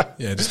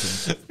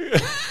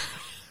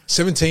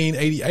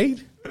 1788.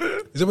 Is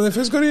that when they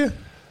first got here?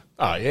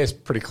 Oh yeah, it's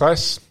pretty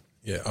close.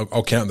 Yeah,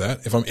 I'll count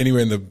that. If I'm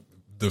anywhere in the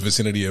the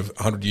vicinity of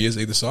 100 years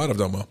either side, I've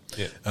done well.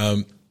 Yeah.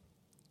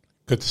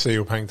 Good to see you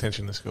were paying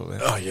attention to school there.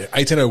 Oh, yeah.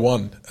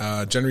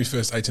 1801. January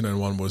 1st,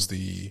 1801 was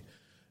the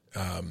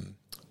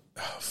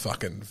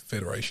fucking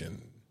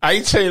Federation.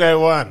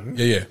 1801.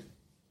 Yeah.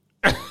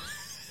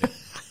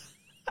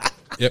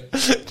 Yep.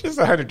 Just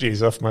 100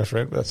 years off, my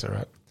friend. That's all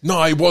right.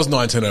 No, it was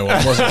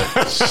 1901, wasn't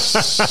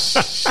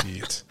it?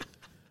 Shit.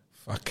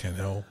 Fucking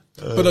hell.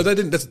 But no, they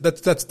didn't.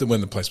 That's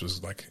when the place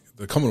was like,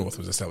 the Commonwealth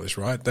was established,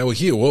 right? They were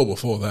here well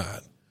before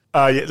that.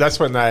 Yeah, that's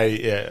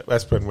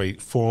when we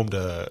formed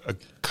a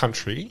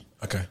country.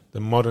 Okay. The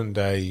modern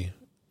day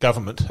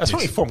government. That's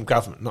when we formed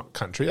government, not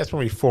country. That's when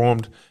we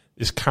formed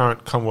this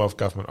current Commonwealth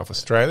government of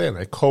Australia, and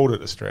they called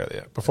it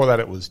Australia. Before that,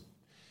 it was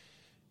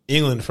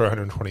England for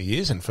 120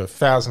 years, and for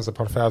thousands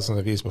upon thousands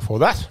of years before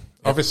that,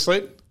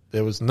 obviously,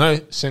 there was no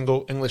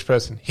single English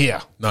person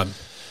here. None.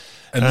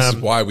 And this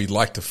is why we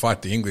like to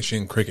fight the English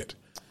in cricket,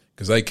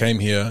 because they came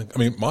here. I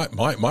mean,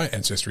 my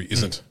ancestry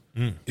isn't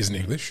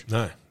English.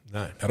 No.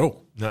 At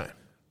all. No.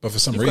 But for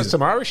some You've reason. got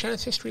some Irish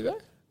ancestry there?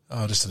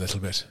 Oh, just a little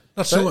bit.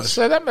 Not so much.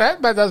 So that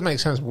does make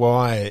sense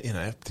why,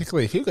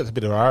 particularly if you've got a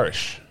bit of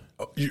Irish.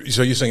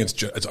 So you're saying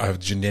I have a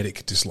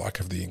genetic dislike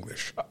of the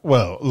English?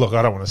 Well, look,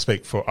 I don't want to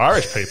speak for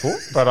Irish people,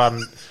 but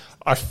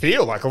I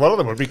feel like a lot of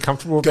them would be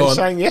comfortable with me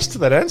saying yes to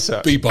that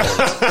answer. Be bold.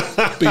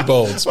 Be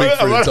bold. Speak Well,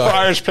 for a lot of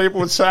entire. Irish people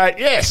would say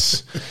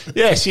yes.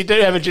 Yes, you do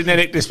have a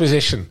genetic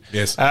disposition.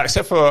 Yes.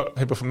 Except for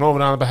people from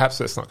Northern Ireland, perhaps.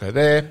 Let's not go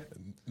there.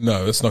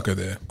 No, let's not go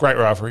there. Great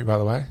rivalry, by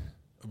the way.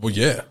 Well,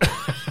 yeah.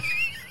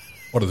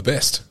 One of the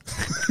best.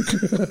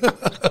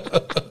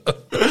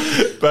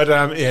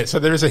 But so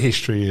there is a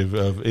history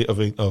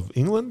of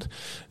England,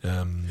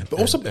 But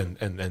also-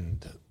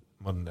 and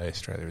modern day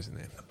Australia, isn't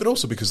there? But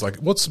also because, like,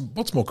 what's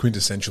more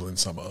quintessential in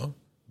summer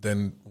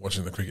than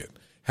watching the cricket?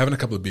 Having a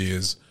couple of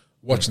beers,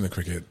 watching the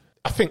cricket.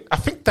 I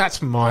think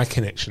that's my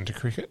connection to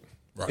cricket.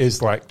 Right.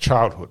 Is like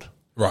childhood,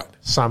 Right.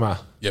 summer.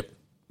 Yep.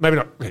 Maybe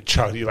not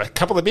childhood. You like a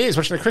couple of beers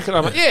watching the cricket.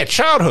 I'm like, yeah,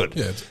 childhood.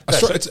 Yeah.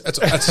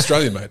 That's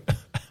Australian, mate.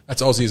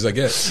 That's Aussie as I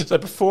get. So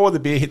before the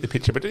beer hit the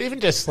picture, but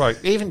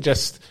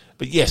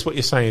but yes, what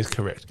you're saying is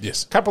correct.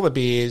 Yes. Couple of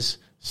beers,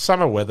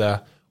 summer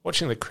weather,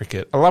 watching the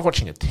cricket. I love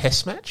watching a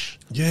test match.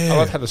 Yeah. I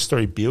love how the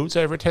story builds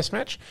over a test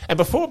match. And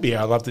before beer,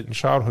 I loved it in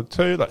childhood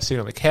too, like sitting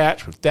on the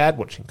couch with dad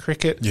watching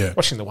cricket, Yeah.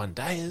 watching the one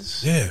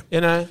dayers. Yeah.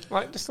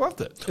 Just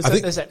loved it. I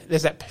think-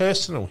 There's that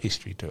personal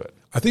history to it.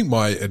 I think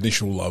my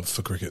initial love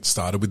for cricket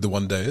started with the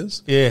one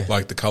dayers. Yeah.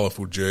 Like the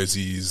colourful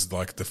jerseys,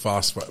 like the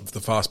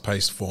fast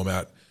paced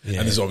format. Yeah.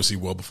 And this is obviously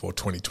well before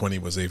 2020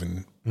 was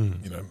even,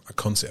 a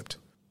concept.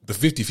 The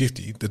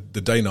 50-50,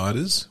 the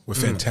day-nighters were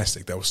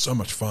fantastic. They were so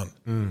much fun.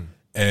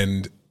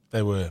 And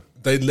they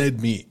led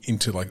me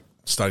into like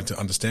starting to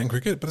understand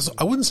cricket, but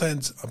I wouldn't say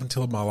it's up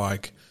until my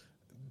like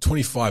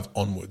 25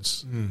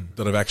 onwards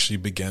that I've actually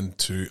began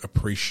to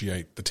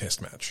appreciate the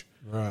test match.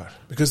 Right.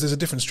 Because there's a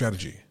different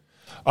strategy.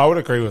 I would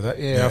agree with that.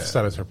 Yeah, Yeah. I've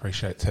started to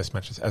appreciate test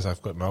matches as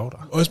I've gotten older.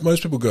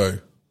 Most people go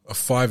a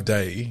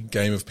 5-day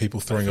game of people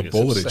throwing a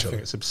ball at each I other.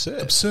 think it's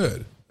absurd.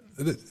 Absurd.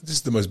 This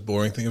is the most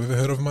boring thing I've ever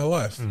heard of in my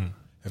life.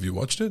 Have you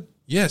watched it?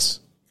 Yes.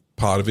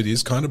 Part of it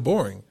is kind of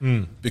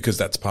boring because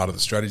that's part of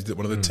the strategy that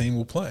one of the team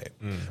will play.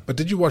 But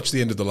did you watch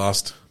the end of the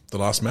last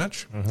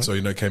match? So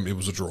it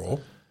was a draw.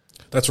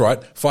 That's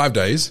right. 5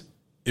 days.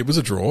 It was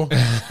a draw.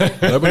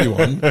 Nobody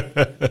won.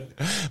 But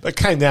it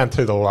came down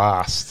to the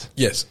last.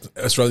 Yes,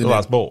 Australia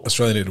last ball.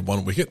 Australia needed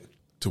one wicket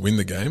to win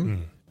the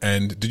game.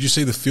 And did you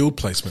see the field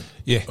placement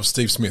Yeah. of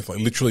Steve Smith? Like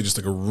literally just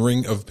like a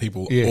ring of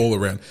people Yeah. all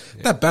around.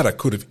 That batter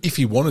could have, if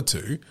he wanted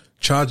to,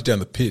 charged down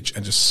the pitch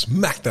and just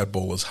smacked that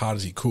ball as hard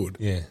as he could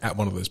at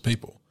one of those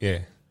people. Yeah.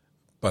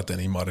 But then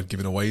he might have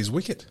given away his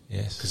wicket.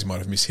 Yes. Because he might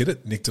have mishit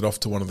it, nicked it off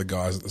to one of the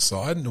guys at the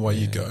side, and away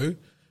you go.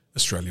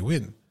 Australia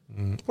win.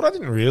 What I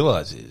didn't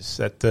realise is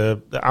that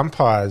the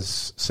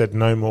umpires said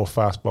no more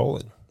fast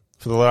bowling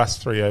for the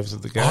last 3 overs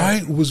of the game.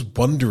 I was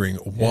wondering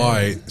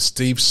why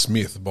Steve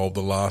Smith bowled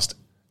the last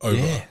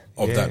over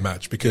of that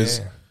match because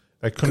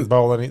they couldn't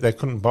bowl any. They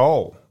couldn't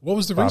bowl. what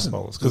was the fast reason?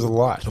 bowlers because of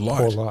light. The light.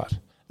 Poor light.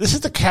 This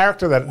is the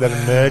character that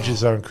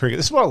emerges though in cricket.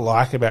 This is what I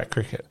like about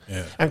cricket.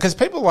 Yeah. And because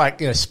people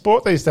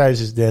sport these days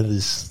is now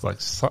this like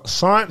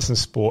science and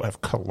sport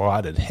have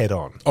collided head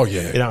on. Oh,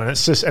 yeah. and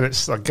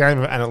it's a game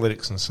of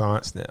analytics and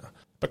science now.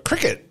 But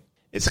cricket,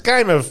 it's a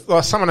game of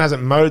someone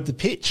hasn't mowed the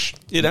pitch.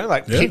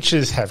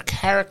 Pitches have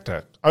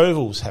character,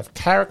 ovals have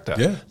character.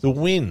 Yeah. The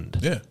wind,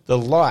 Yeah. the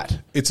light,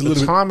 It's a the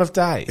little bit- time of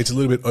day. It's a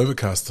little bit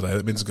overcast today.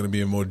 That means it's going to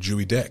be a more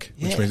dewy deck,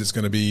 which Yeah. means it's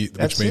going to be,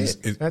 That's which means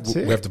it. That's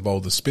we it. have to bowl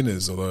the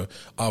spinners. Although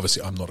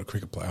obviously I'm not a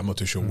cricket player, I'm not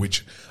too sure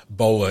which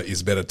bowler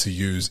is better to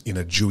use in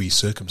a dewy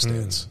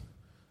circumstance.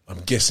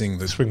 I'm guessing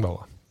that swing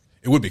bowler.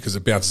 it would be because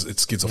it bounces, it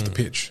skids off the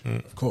pitch,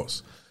 of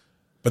course.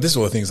 But this is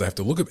all the things they have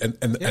to look at,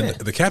 and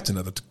the captain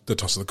at the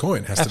toss of the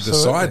coin has Absolutely. to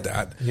decide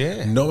that,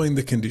 Yeah. knowing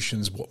the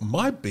conditions, what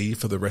might be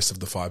for the rest of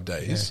the 5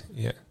 days.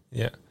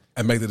 Yeah.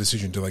 and make the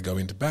decision: do they go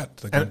into bat?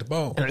 Do they go into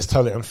bowl? And it's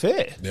totally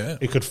unfair. Yeah.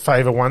 It could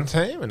favour one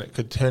team and it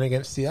could turn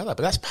against the other.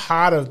 But that's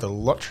part of the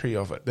lottery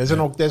of it. There's an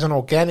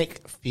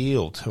organic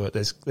feel to it.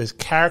 There's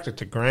character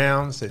to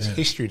grounds. There's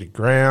history to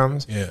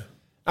grounds. Yeah.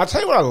 I'll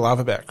tell you what I love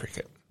about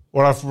cricket.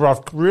 What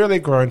I've really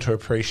grown to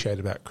appreciate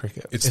about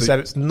cricket is that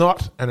it's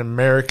not an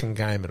American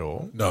game at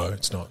all. No,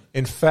 it's not.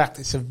 In fact,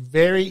 it's a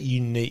very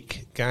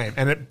unique game.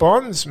 And it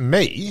bonds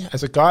me,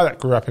 as a guy that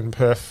grew up in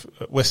Perth,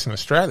 Western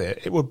Australia,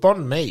 it would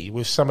bond me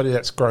with somebody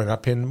that's grown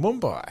up in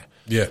Mumbai.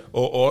 Yeah.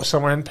 Or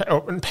somewhere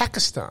in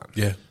Pakistan.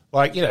 Yeah.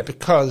 Like,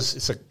 because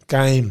it's a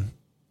game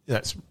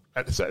that's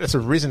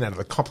arisen out of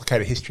the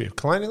complicated history of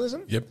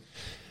colonialism. Yep.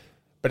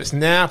 But it's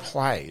now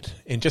played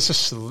in just a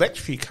select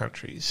few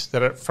countries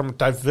that are from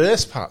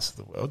diverse parts of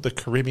the world, the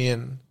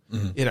Caribbean,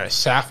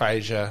 South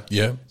Asia,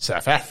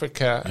 South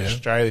Africa,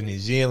 Australia, New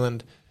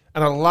Zealand.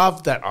 And I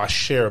love that I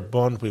share a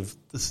bond with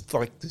this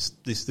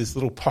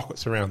little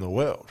pockets around the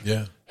world.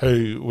 Yeah.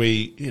 Who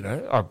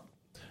I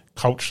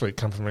culturally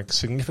come from a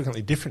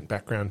significantly different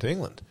background to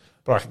England.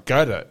 But I could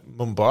go to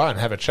Mumbai and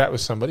have a chat with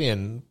somebody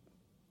and,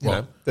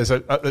 there's a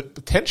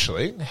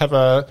potentially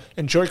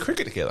enjoy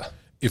cricket together.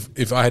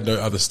 If I had no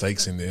other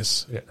stakes in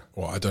this, Yeah.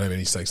 well, I don't have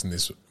any stakes in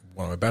this,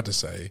 what I'm about to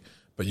say,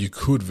 but you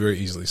could very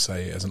easily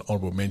say, as an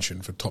honourable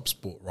mention for top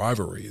sport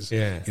rivalries,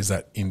 is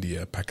that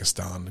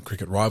India-Pakistan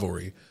cricket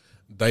rivalry.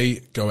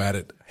 They go at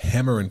it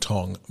hammer and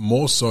tong,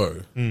 more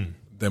so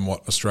than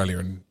what Australia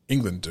and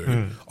England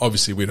do.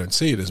 Obviously, we don't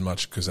see it as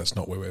much because that's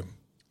not where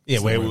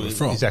we're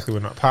from. Exactly, we're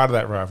not part of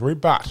that rivalry,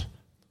 but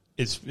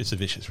it's a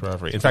vicious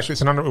rivalry. In fact, it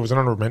was an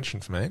honourable mention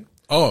for me.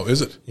 Oh,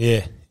 is it?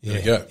 Yeah. There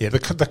you go. Yeah,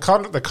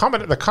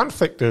 the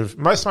conflict of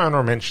most of my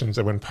honourable mentions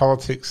are when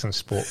politics and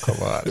sport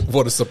collide.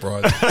 What a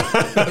surprise.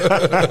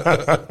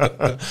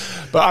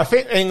 But I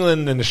think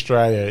England and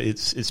Australia,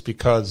 it's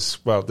because,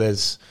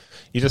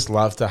 you just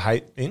love to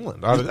hate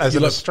England. As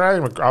an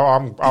Australian, you'd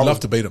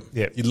love to beat them.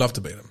 Yeah. You'd love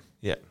to beat them.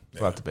 Yeah,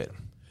 love to beat them.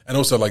 And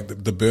also, like,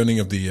 the burning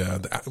of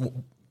the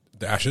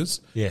Ashes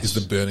Yes. is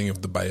the burning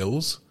of the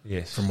bales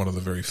Yes. from one of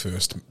the very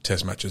first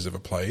Test matches ever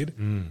played,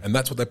 and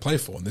that's what they play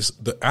for. And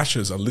the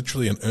Ashes are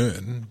literally an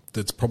urn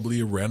that's probably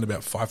around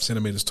about 5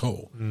 centimeters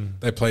tall.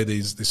 They play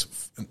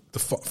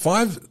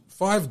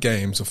five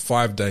games of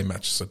 5-day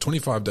matches, so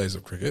 25 days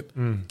of cricket,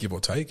 give or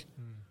take,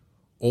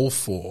 all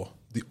for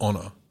the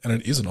honour, and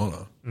it is an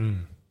honour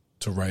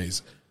to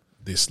raise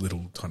this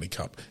little tiny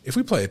cup. If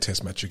we play a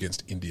Test match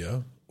against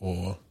India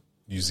or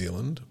New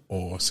Zealand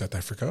or South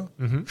Africa,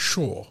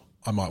 sure,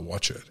 I might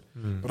watch it,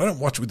 but I don't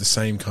watch it with the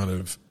same kind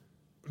of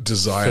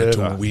desire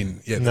to win,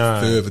 the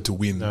fervour to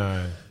win,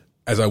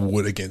 as I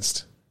would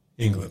against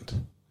England.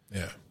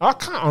 Yeah, I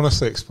can't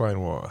honestly explain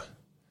why.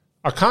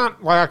 I can't.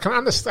 I kind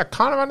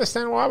of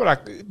understand why,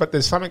 but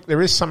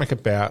there is something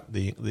about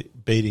the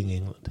beating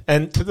England,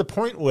 and to the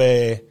point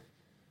where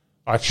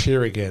I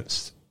cheer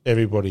against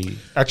everybody.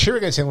 I cheer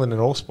against England in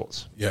all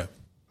sports. Yeah.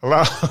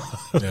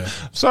 Yeah.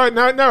 Sorry,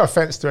 no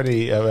offense to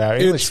any of our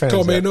English fans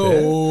out there,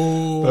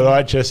 but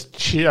I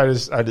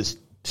just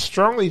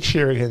strongly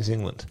cheer against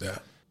England. Yeah.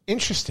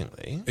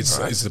 Interestingly, It's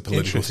the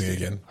political thing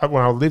again.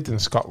 When I lived in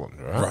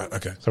Scotland, right? Right,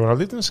 okay. So when I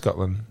lived in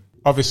Scotland,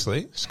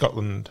 obviously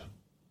Scotland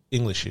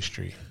English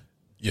history,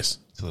 Yes.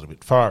 it's a little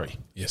bit fiery.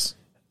 Yes.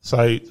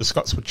 So the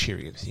Scots would cheer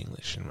against the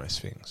English in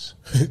most things.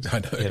 I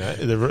know.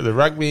 The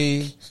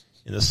rugby,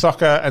 in the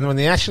soccer, and when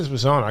the Ashes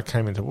was on, I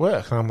came into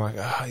work and I'm like,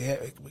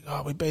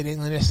 we beat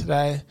England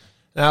yesterday. And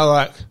they're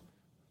like,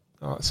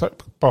 so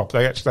Bob,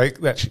 they actually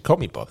called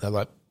me Bob. They're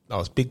like, I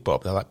was Big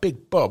Bob. They're like,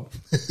 Big Bob,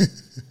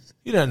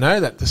 you don't know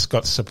that the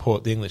Scots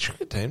support the English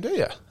cricket team, do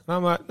you? And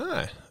I'm like,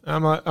 no.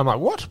 And I'm like,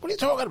 what? What are you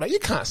talking about? You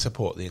can't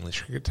support the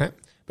English cricket team.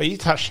 But you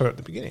touched on it at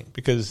the beginning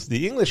because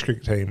the English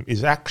cricket team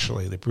is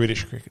actually the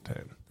British cricket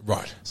team.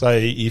 Right. So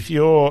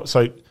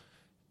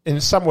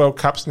in some World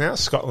Cups now,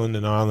 Scotland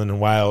and Ireland and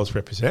Wales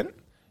represent,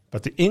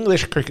 but the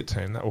English cricket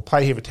team that will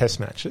play here for Test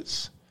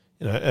matches,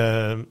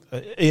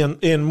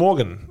 Ian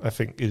Morgan, I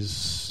think,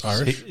 is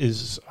Irish.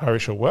 Is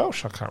Irish or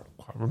Welsh. I can't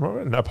quite remember.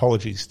 And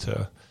apologies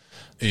to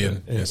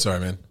Ian. Yeah, sorry,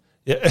 man.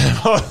 Yeah,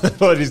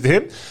 apologies to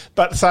him.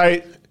 But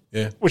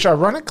which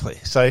ironically,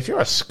 if you're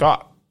a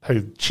Scot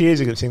who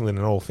cheers against England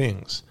in all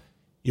things,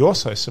 you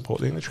also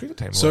support the English cricket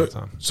team all the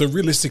time. So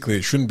realistically,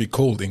 it shouldn't be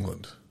called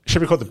England. It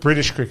should be called the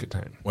British cricket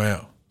team.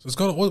 Wow. So it's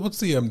got what's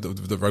the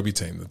rugby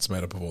team that's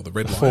made up of all the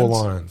red lions?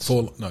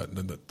 4 lions. No,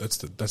 that's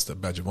the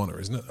badge of honour,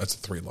 isn't it? That's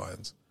the 3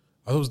 lions.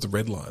 I thought it was the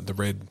red lion. The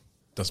red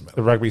doesn't matter.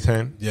 The rugby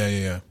team.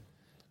 Yeah.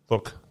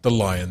 Look, the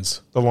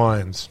Lions. The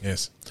Lions.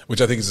 Yes, which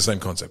I think is the same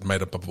concept,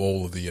 made up of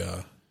all of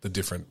the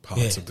different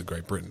parts of the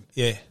Great Britain.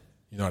 Yeah.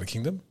 United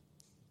Kingdom.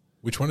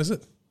 Which one is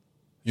it?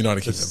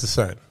 United Kingdom. It's the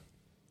same.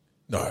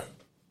 No,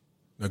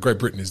 Great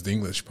Britain is the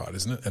English part,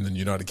 isn't it? And then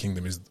United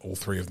Kingdom is all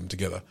 3 of them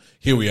together.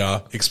 Here we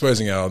are,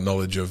 exposing our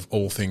knowledge of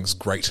all things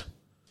great.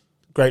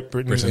 Great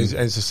Britain is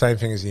the same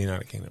thing as the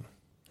United Kingdom.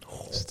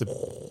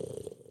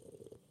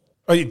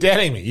 Oh, you're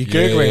doubting me. You're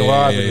Googling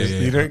live.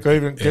 You're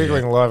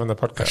Googling live on the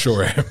podcast. I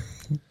sure am.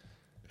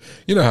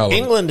 You know how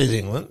England is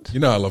England. You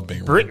know I love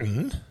being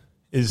Britain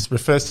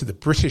refers to the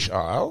British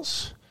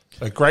Isles,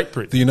 so Great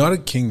Britain. The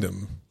United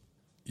Kingdom.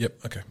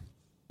 Yep. Okay.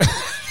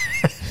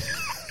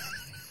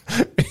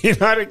 The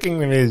United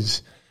Kingdom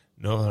is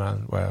Northern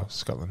Ireland, Wales,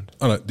 Scotland.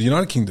 Oh no, the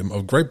United Kingdom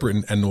of Great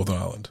Britain and Northern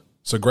Ireland.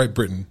 So Great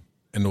Britain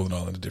and Northern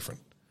Ireland are different.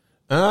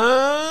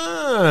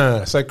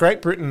 So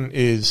Great Britain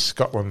is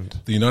Scotland,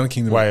 The United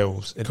Kingdom.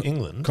 Wales, and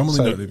England. commonly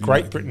So noted Great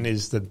United Britain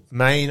is the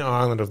main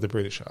island of the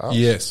British Isles.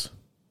 Yes.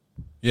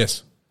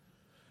 Yes.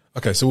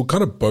 Okay, so we're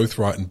kind of both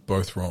right and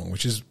both wrong,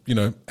 which is,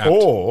 apt,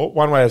 Or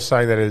one way of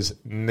saying that is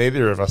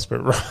neither of us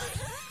but right.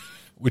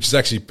 which is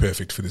actually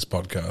perfect for this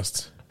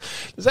podcast.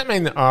 Does that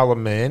mean the Isle of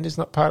Man is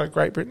not part of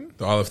Great Britain?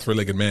 The Isle of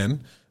Three-Legged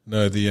Man.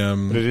 No, But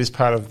it is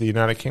part of the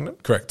United Kingdom?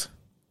 correct.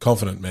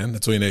 Confident, man.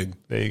 That's all you need.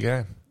 There you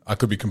go. I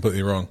could be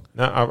completely wrong.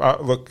 No,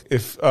 look,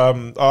 if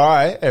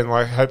I, and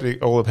like hopefully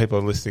all the people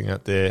listening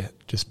out there,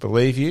 just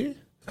believe you,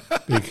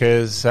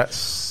 because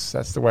that's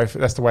the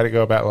way to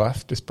go about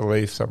life. Just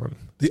believe someone.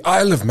 The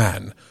Isle of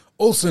Man,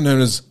 also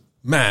known as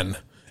Man,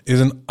 is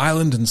an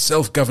island and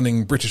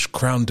self-governing British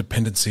Crown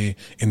dependency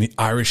in the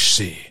Irish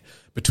Sea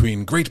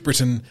between Great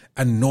Britain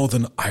and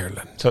Northern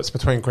Ireland. So it's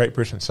between Great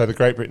Britain. So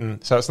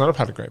it's not a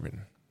part of Great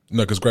Britain.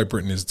 No, because Great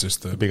Britain is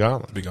just the big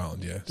island. The big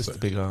island, yeah. Just the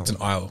big island. It's an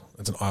isle.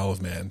 It's an Isle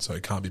of Man, so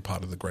it can't be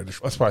part of the Great.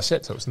 That's what I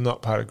said. So it's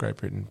not part of Great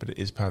Britain, but it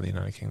is part of the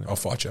United Kingdom. I'll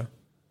fight you.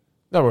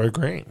 No, we're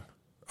agreeing.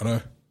 I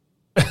know.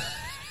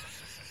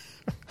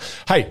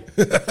 Hey,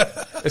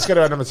 let's go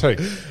to our number 2.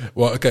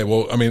 Well, okay.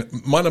 Well, I mean,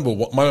 my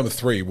number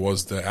 3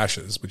 was the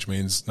Ashes, which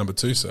means number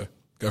 2. So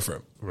go for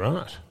it.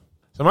 Right.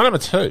 So my number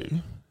 2,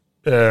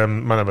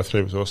 my number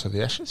 3 was also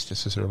the Ashes,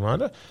 just as a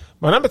reminder.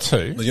 My number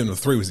 2. No, your number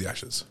 3 was the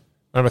Ashes.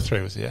 Number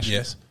 3 was the Ashes.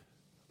 Yes.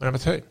 My number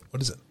 2.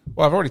 What is it?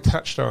 Well, I've already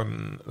touched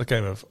on the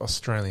game of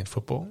Australian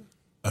football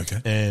Okay.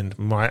 and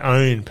my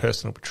own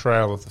personal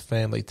portrayal of the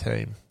family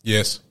team.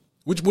 Yes.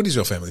 What is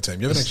your family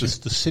team? You haven't It's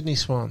actually. the Sydney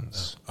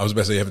Swans. I was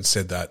about to say you haven't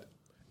said that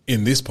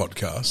in this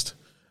podcast,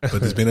 but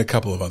there's been a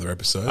couple of other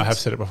episodes. I have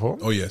said it before.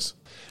 Oh yes.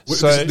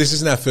 So- This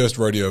isn't our first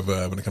rodeo of,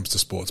 when it comes to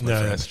sports. My No,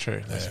 friend. that's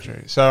true. That's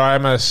true. So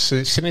I'm a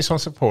Sydney Swan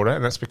supporter,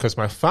 and that's because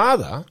my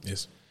father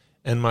Yes.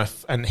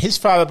 and his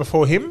father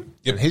before him,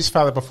 Yep. and his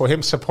father before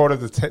him supported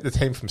the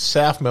team from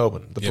South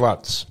Melbourne, the Yep.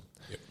 Bloods.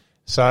 Yep.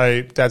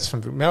 So Dad's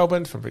from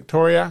Melbourne, from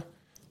Victoria.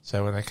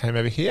 So when they came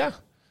over here,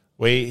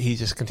 he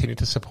just continued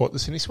to support the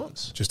Sydney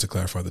Swans. Just to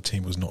clarify, the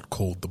team was not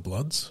called the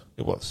Bloods.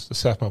 It was the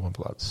South Melbourne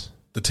Bloods.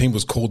 The team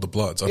was called the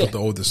Bloods. I Yeah.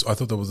 thought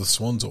that was the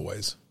Swans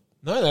always.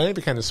 No, they only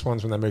became the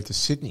Swans when they moved to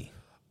Sydney.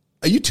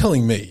 Are you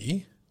telling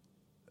me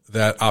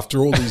that after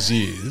all these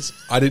years,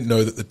 I didn't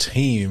know that the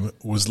team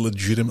was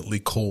legitimately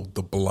called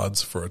the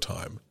Bloods for a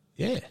time?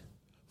 Yeah.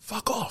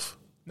 Fuck off.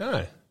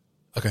 No.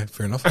 Okay,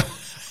 fair enough.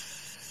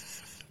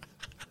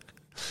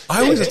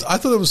 I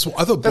thought Bloods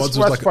That's was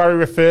like. why we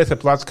refer to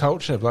Bloods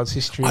culture, Bloods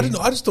history. I didn't know.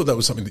 I just thought that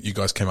was something that you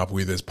guys came up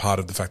with as part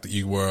of the fact that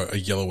you were a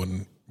yellow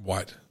and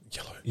white,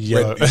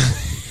 Yellow.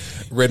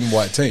 red and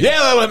white team.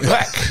 Yellow and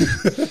black.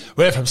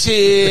 We're from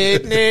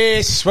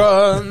Sydney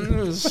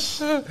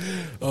Swans.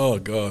 Oh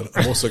god,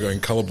 I'm also going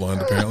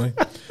colourblind apparently.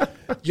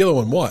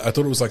 Yellow and white. I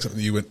thought it was like something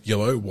that you went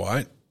yellow,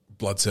 white,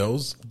 blood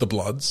cells, the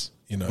Bloods.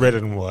 Red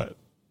and white.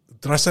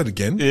 Did I say it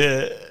again?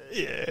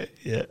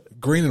 Yeah.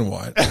 Green and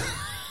white.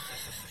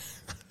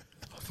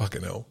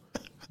 Fucking hell.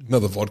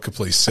 Another vodka,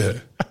 please,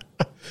 sir.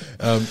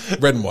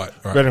 Red and white.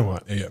 All right. Red and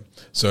white. Yeah.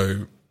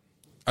 So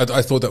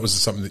I thought that was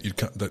something that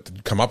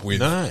you'd come up with.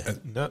 No.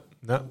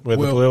 We're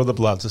the Blue of the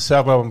Bloods, the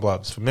South Melbourne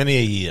Bloods, for many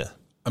a year.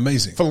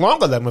 Amazing. For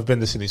longer than we've been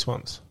the Sydney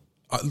Swans.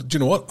 Do you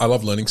know what? I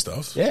love learning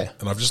stuff. Yeah.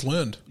 And I've just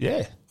learned.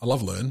 Yeah. I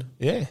love learn.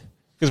 Yeah.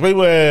 Because we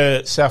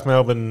were South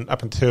Melbourne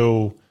up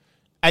until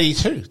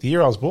 82, the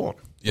year I was born.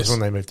 Yes. Was when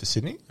they moved to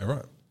Sydney. All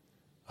right.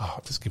 Oh,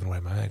 I've just given away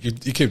my age.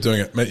 You keep doing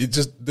it, mate. You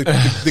just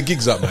the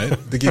gig's up, mate.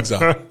 The gig's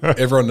up.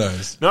 Everyone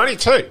knows.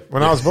 92,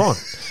 when I was born.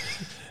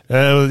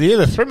 The year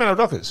the Three Men of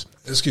Dockers.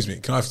 Excuse me.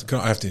 I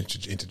have to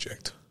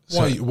interject?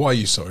 Why are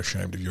you so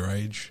ashamed of your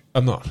age?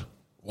 I'm not.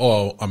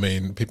 Well, I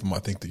mean, people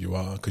might think that you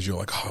are because you're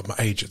like, oh, my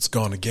age, it's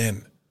gone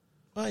again.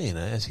 Well,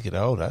 as you get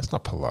older, it's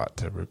not polite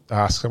to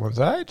ask someone's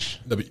age.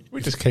 No, but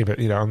We just keep it,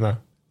 on the...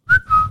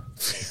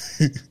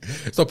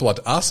 it's not polite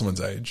to ask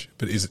someone's age,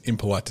 but is it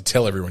impolite to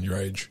tell everyone your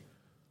age?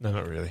 No,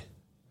 not really.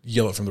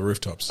 Yell it from the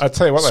rooftops. I'll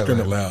tell you what Scream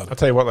they it learn. loud. I'll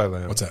tell you what they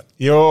learn. What's that?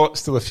 You're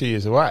still a few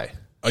years away,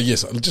 Oh,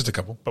 yes, just a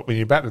couple. but when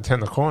you're about to turn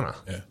the corner...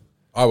 Yeah.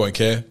 I won't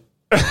care.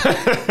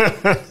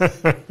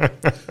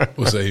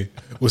 We'll see.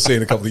 We'll see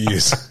in a couple of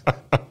years.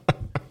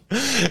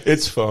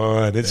 It's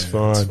fine. It's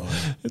fine.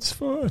 It's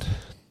fine.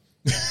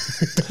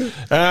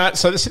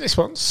 So the Sydney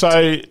Swans.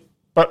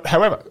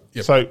 However,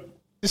 Yep. so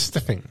this is the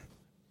thing.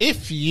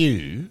 If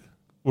you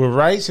were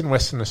raised in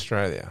Western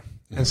Australia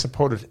and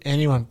supported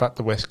anyone but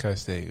the West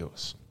Coast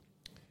Eagles,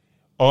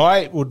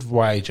 I would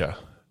wager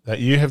that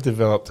you have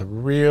developed a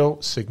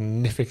real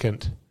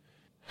significant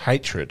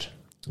hatred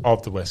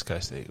of the West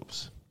Coast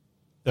Eagles.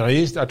 And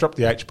I dropped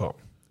the H bomb.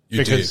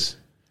 You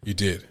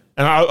did.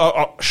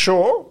 And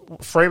sure,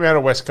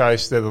 Fremantle, West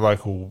Coast, they're the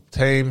local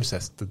teams.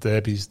 That's the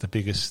derbies, the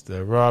biggest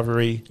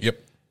rivalry. Yep.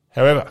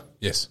 However,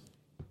 Yes.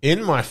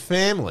 In my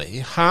family,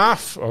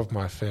 half of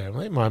my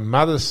family, my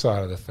mother's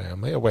side of the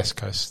family, are West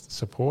Coast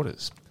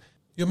supporters.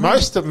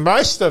 Most of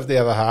the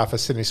other half are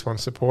Sydney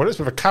Swans supporters,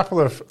 with a couple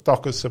of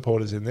Dockers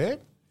supporters in there.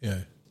 Yeah.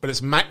 But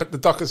but the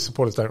Dockers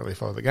supporters don't really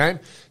follow the game.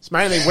 It's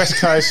mainly West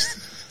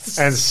Coast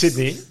and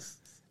Sydney.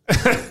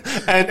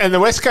 and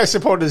the West Coast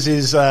supporters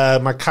is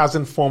my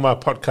cousin, former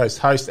podcast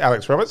host,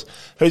 Alex Roberts,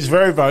 who's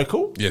very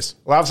vocal. Yes.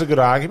 Loves a good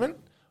argument.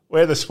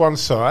 We're the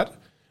Swans side.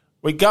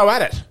 We go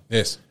at it.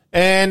 Yes.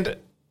 And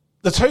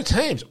the two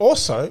teams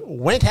also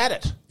went at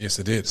it. Yes,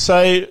 they did.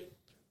 So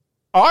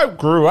I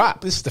grew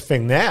up. This is the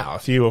thing now.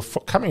 If you were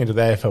coming into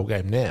the AFL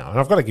game now, and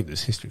I've got to give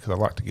this history because I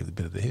like to give a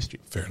bit of the history.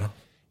 Fair enough.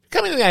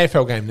 Coming into the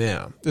AFL game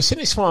now, the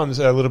Sydney Swans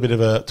are a little bit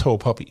of a tall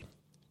poppy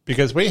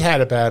because we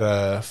had about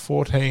a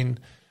 14.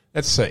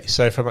 Let's see.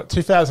 So from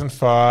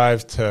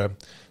 2005 to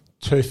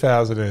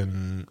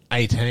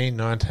 2018,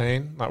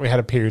 19, like we had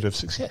a period of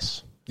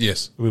success.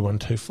 Yes. We won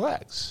 2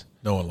 flags.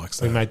 No one likes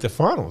that. We made the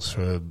finals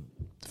for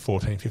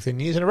 14, 15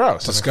 years in a row.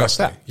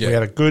 Disgusting. Like that. We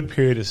had a good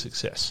period of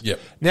success. Yep.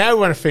 Now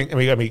everyone thinks, and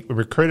we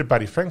recruited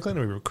Buddy Franklin,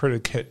 and we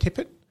recruited Kurt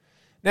Tippett.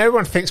 Now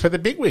everyone thinks we're the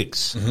big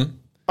wigs. Mm-hmm.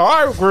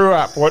 I grew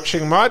up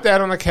watching my dad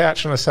on the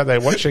couch on a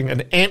Saturday watching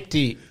an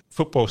empty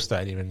football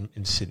stadium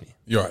in Sydney.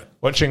 You're right.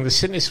 Watching the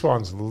Sydney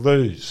Swans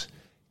lose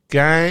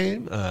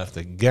game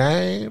after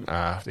game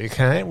after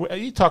game.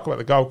 You talk about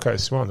the Gold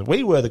Coast Swans.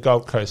 We were the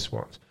Gold Coast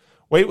Swans.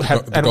 We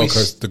had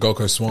the Gold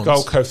Coast Swans.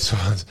 Gold Coast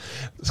Swans.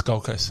 It's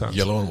Gold Coast Swans.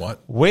 Yellow and white.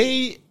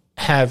 We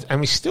have,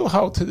 and we still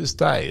hold to this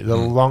day, the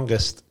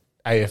longest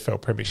AFL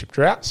premiership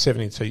drought,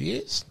 72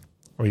 years.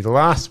 We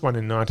last one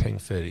in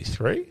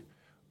 1933.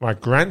 My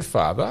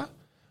grandfather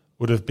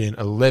would have been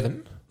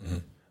 11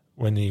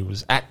 when he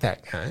was at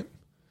that game.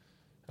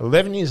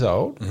 11 years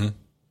old. Mm-hmm.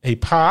 He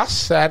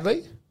passed,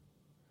 sadly,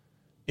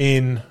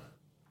 in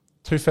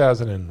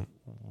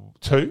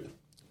 2002.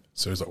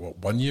 So it was like, what,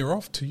 1 year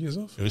off, 2 years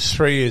off? It was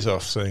 3 years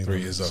off seeing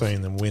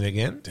them win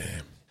again.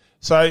 Damn.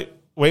 So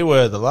we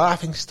were the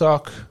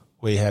laughingstock.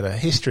 We had a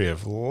history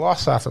of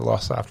loss after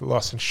loss after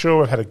loss. And sure,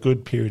 we've had a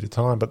good period of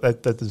time, but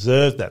that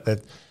deserved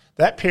that.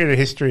 That period of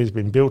history has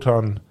been built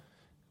on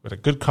with a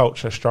good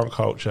culture, strong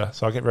culture.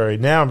 So I'm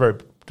very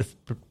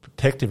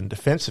protective and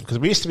defensive because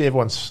we used to be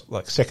everyone's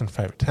like second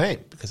favourite team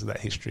because of that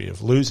history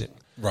of losing.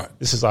 Right.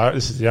 This is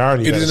the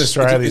irony. It is an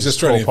Australian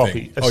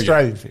thing.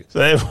 Australian thing. So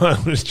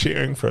everyone was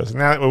cheering for us.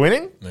 Now that we're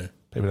winning,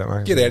 people don't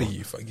like it. Get out of here.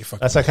 You fucking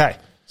That's okay.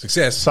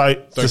 Success. So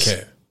don't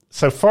care.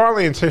 So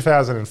finally in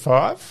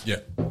 2005, yeah,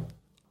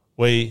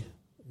 we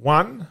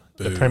won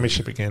the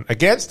premiership again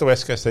against the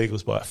West Coast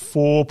Eagles by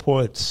 4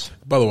 points.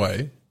 By the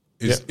way,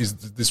 is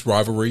this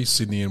rivalry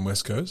Sydney and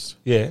West Coast?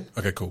 Yeah.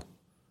 Okay, cool.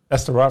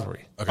 That's the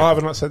rivalry. Okay. I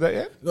haven't not said that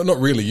yet? No, not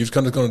really. You've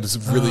kind of gone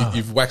into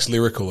you've waxed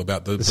lyrical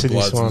about the Bloods and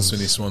the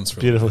Sydney Swans.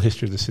 Beautiful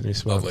history of the Sydney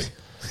Swans. Lovely.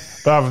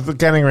 But I'm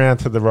getting around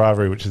to the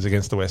rivalry, which is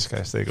against the West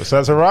Coast Eagles. So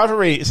it's a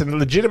rivalry. It's a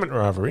legitimate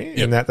rivalry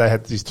in that they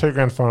had these 2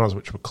 grand finals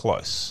which were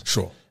close.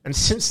 Sure. And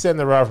since then,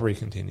 the rivalry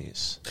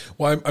continues.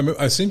 Well,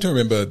 I seem to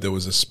remember there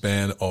was a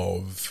span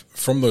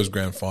from those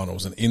grand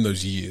finals and in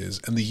those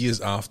years and the years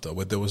after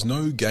where there was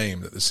no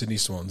game that the Sydney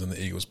Swans and the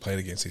Eagles played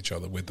against each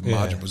other where the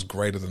margin was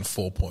greater than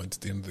 4 points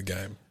at the end of the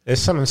game. There's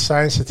some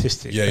insane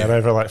statistic that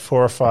over like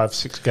 4 or 5,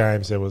 6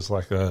 games there was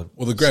like 8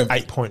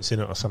 points in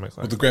it or something like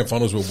that. Well, the grand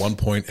finals were 1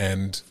 point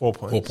and 4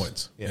 points. 4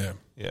 points. Yeah.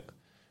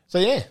 So,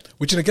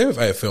 which in a game of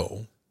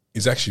AFL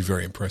is actually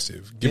very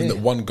impressive, given that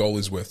 1 goal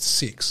is worth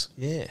 6.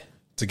 Yeah.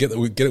 To get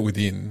it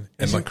within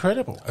it's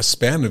incredible. A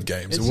span of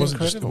games. It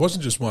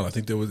wasn't just one. I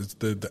think there was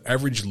the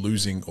average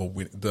losing or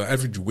the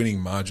average winning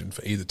margin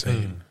for either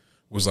team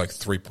was like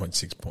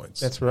 3.6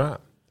 points. That's right.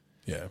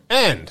 Yeah.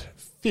 And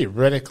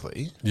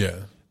theoretically,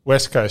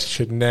 West Coast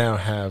should now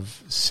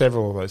have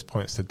several of those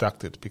points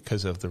deducted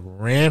because of the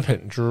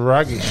rampant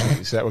drug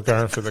issues that were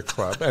going for the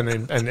club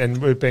and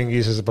were being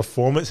used as a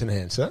performance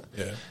enhancer.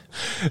 Yeah.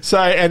 So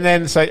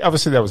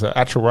obviously there was an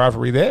actual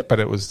rivalry there, but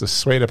it was the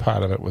sweeter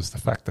part of it was the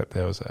fact that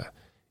there was a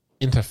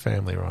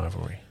inter-family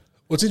rivalry.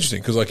 Well, it's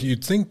interesting because like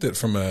you'd think that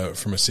from a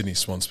Sydney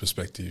Swans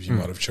perspective, you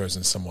might have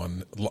chosen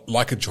someone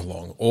like a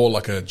Geelong or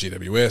like a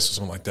GWS or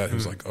something like that,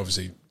 who's like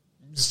obviously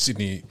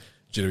Sydney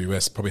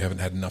GWS probably haven't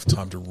had enough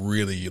time to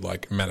really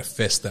like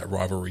manifest that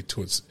rivalry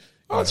to its.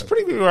 It's a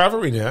pretty big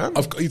rivalry now.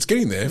 It's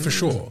getting there for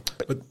sure,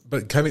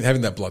 but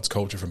having that Bloods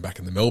culture from back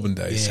in the Melbourne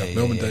days, South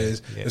Melbourne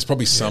days, there's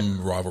probably some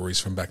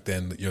rivalries from back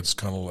then that you're just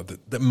kind of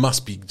like that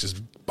must be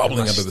just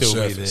bubbling under the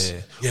surface.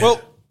 Yeah.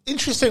 Well,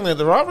 interestingly,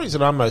 the rivalries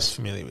that I'm most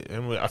familiar with,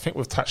 and I think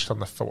we've touched on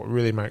what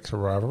really makes a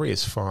rivalry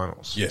is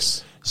finals.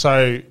 Yes.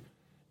 So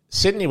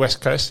Sydney West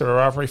Coast are a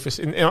rivalry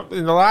in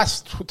the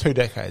last 2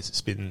 decades.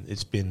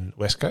 It's been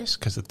West Coast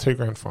because of the 2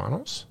 grand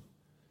finals,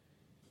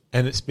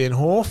 and it's been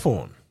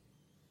Hawthorn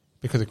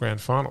because of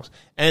grand finals.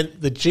 And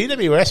the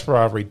GWS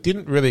rivalry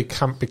didn't really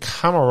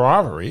become a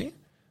rivalry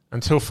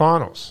until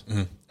finals,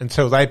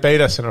 until they beat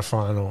us in a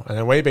final, and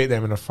then we beat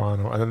them in a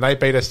final, and then they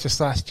beat us just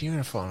last year in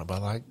a final by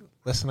like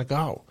less than a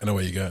goal. And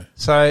away you go.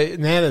 So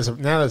now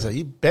there's a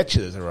you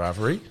betcha there's a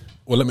rivalry.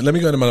 Well, let me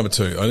go into my number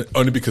 2,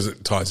 only because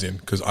it ties in,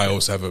 because I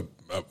also have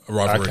a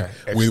rivalry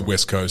Okay, with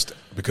West Coast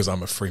because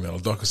I'm a Fremantle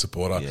Dockers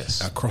supporter.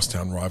 Yes. Our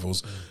crosstown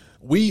rivals.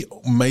 I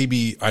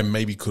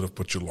maybe could have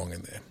put Geelong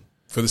in there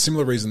for the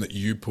similar reason that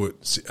you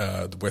put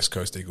the West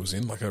Coast Eagles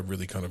in, like a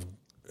really kind of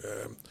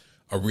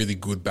a really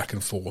good back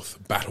and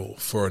forth battle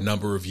for a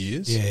number of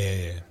years.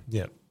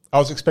 Yeah. I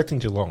was expecting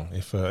Geelong.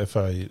 If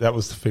that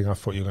was the thing I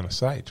thought you were going to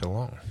say,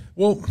 Geelong.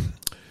 Well,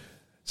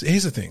 so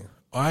here's the thing.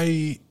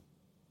 I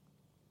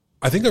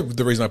think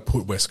the reason I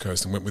put West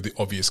Coast and went with the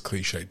obvious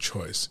cliched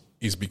choice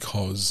is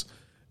because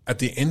at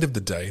the end of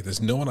the day,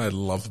 there's no one I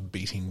love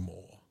beating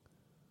more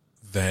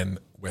than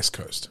West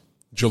Coast.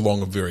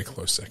 Geelong a very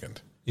close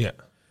second. Yeah.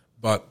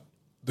 But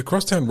the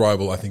crosstown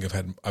rival, I think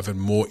I've had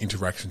more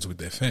interactions with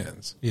their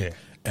fans. Yeah.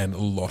 And a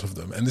lot of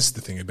them. And this is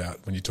the thing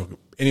about when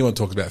anyone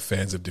talks about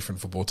fans of different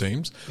football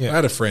teams. Yeah. I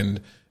had a friend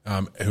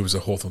who was a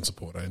Hawthorn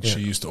supporter, and she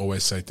used to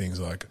always say things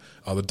like,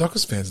 "Oh, the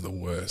Dockers fans are the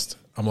worst."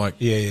 I'm like,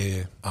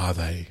 Yeah. are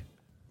they?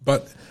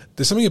 But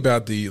there's something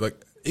about the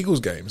Eagles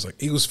games.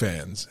 Like Eagles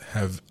fans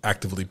have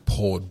actively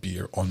poured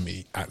beer on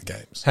me at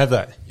games. Have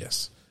they?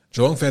 Yes.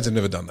 Geelong fans have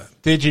never done that.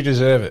 Did you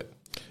deserve it?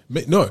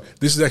 No,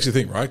 this is actually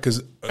the thing, right?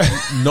 Because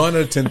 9 out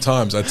of 10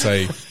 times I'd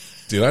say,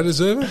 did I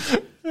deserve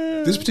it?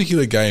 This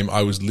particular game,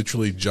 I was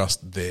literally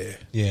just there.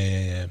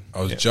 Yeah.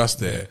 I was just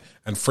there.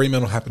 And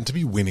Fremantle happened to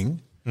be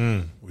winning,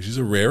 which is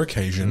a rare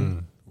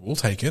occasion. We'll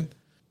take it.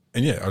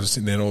 And I was just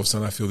sitting there and all of a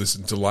sudden I feel this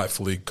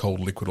delightfully cold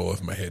liquid all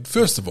over my head.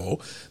 First of all,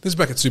 this is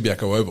back at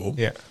Subiaco Oval.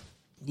 Yeah.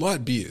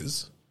 Light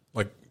beers,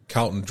 like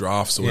Carlton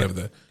Drafts or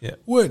whatever,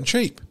 weren't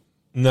cheap.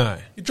 No.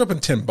 You're dropping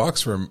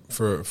 $10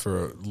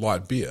 for a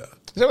light beer.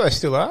 Is that what they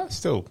still are?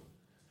 Still.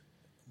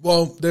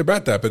 Well, they're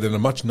about that, but in a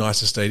much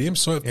nicer stadium,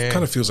 so it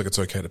kind of feels like it's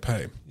okay to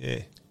pay. Yeah.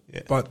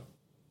 But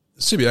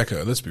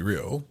Subiaco, let's be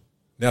real,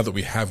 now that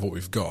we have what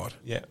we've got,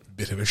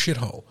 bit of a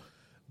shithole.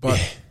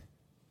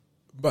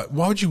 But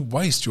why would you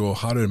waste your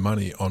hard-earned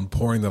money on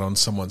pouring that on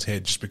someone's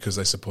head just because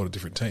they support a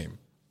different team?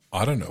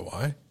 I don't know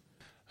why.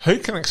 Who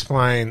can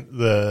explain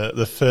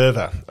the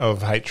fervour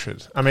of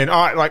hatred? I mean,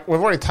 we've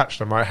already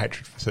touched on my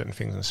hatred for certain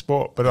things in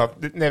sport, but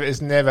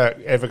it's never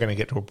ever going to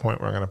get to a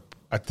point where I'm going to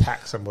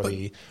attack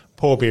somebody,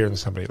 pour beer on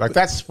somebody.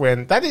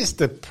 That is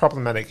the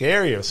problematic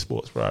area of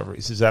sports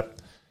rivalries, is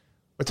that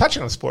we're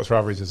touching on sports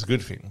rivalries as a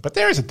good thing, but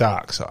there is a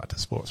dark side to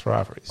sports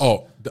rivalries.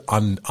 Oh,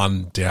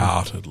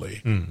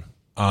 undoubtedly.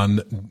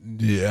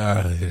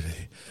 Undoubtedly.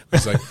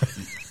 It's like...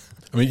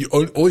 I mean,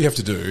 all you have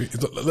to do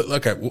is,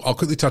 okay, well, I'll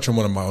quickly touch on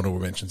one of my honourable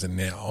mentions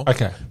now.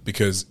 Okay.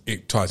 Because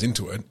it ties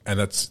into it, and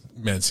that's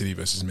Man City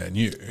versus Man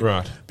U.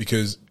 Right.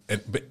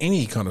 But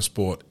any kind of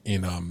sport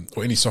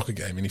or any soccer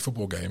game, any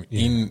football game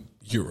in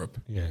Europe,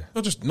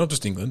 not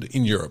just England,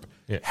 in Europe,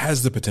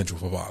 has the potential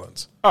for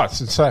violence. Oh,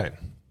 it's insane.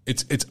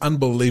 It's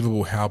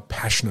unbelievable how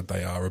passionate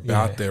they are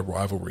about their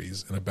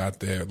rivalries and about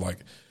their,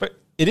 But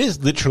it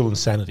is literal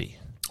insanity.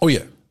 Oh,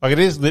 yeah. It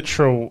is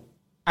literal,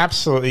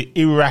 absolutely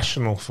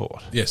irrational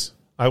thought. Yes.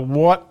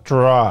 What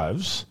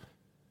drives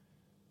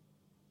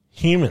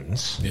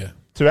humans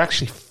to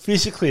actually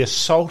physically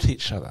assault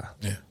each other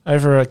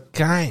over a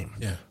game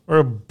where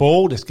a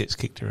ball just gets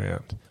kicked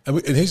around?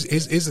 And here's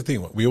the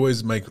thing. We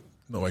always not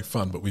make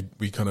fun, but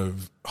we kind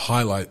of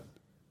highlight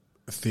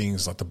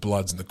things like the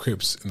Bloods and the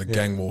Crips and the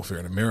gang warfare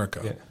in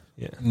America.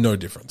 No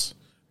difference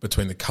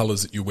between the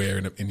colours that you wear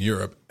in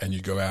Europe and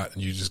you go out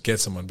and you just get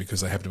someone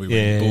because they have to be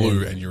wearing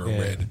blue and you're a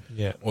red.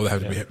 Or they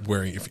have to be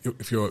wearing,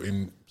 if you're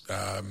in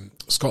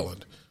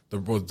Scotland, the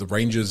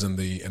Rangers and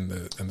the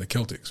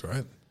Celtics,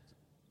 right?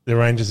 The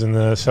Rangers and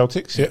the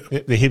Celtics,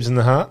 the Hibs and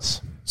the Hearts.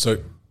 So,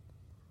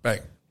 bang,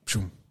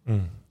 shoom.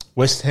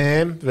 West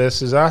Ham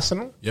versus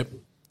Arsenal. Yep.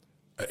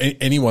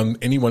 Anyone,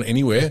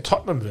 anywhere.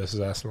 Tottenham versus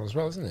Arsenal as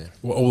well, isn't there?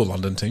 Well, all the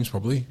London teams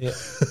probably. Yeah.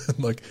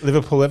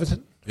 Liverpool,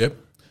 Everton. Yep.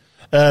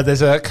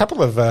 There's a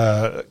couple of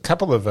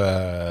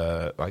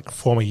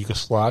former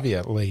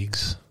Yugoslavia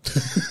leagues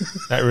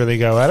that really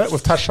go at it.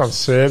 We've touched on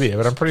Serbia,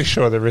 but I'm pretty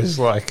sure there is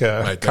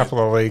a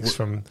couple of leagues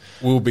from.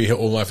 We'll be here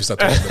all night if we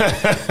start talking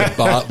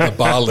about the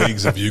bar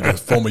leagues of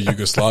former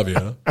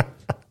Yugoslavia.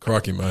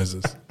 Crikey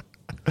Moses.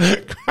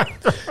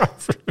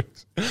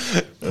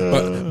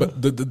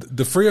 But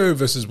the Freo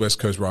versus West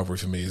Coast rivalry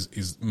for me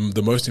is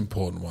the most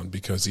important one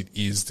because it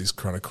is this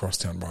kind of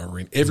crosstown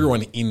rivalry, and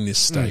everyone in this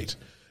state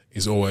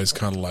is always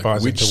kind of like,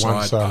 buys which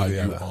side are you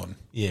other. on?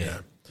 Yeah.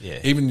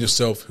 Even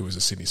yourself, who is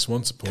a Sydney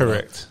Swan supporter,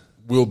 correct,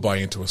 will buy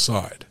into a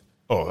side.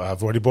 Oh,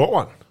 I've already bought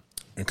one.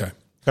 Okay.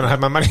 Can I have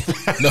my money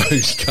back? No,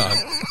 you can't.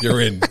 You're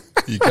in.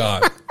 You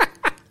can't.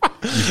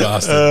 You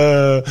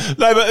bastard.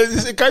 No, but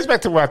it goes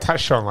back to what I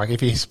touched on.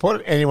 If you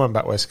supported anyone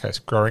but West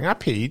Coast growing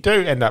up here, you do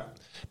end up,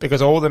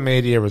 because all the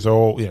media is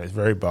all,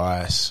 very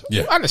biased.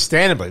 Yeah.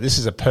 Understandably, this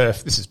is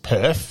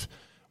Perth.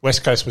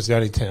 West Coast was the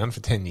only town for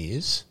 10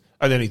 years.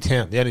 Oh, the only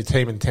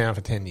team in town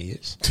for 10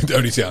 years. The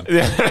only town.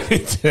 The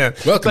only town.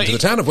 Welcome to the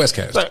town of West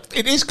Coast.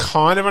 It is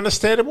kind of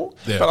understandable.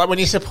 Yeah. But when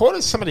you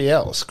supported somebody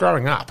else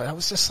growing up, I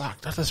was just like,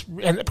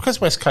 and because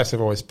West Coast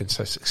have always been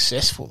so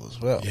successful as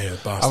well. Yeah,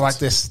 bastards. I like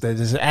this.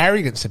 There's an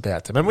arrogance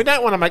about them. And we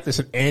don't want to make this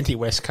an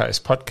anti-West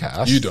Coast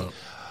podcast. You don't.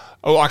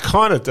 Oh, I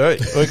kind of do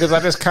because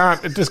I just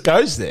can't. It just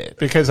goes there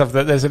because of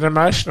there's an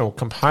emotional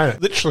component.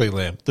 Literally,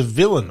 Liam, the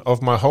villain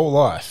of my whole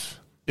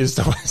life is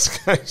the West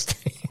Coast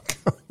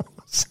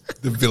Eagles.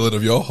 The villain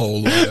of your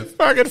whole life.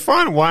 If I could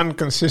find one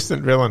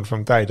consistent villain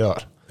from day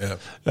dot,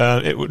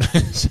 it would.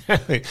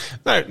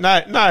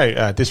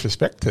 No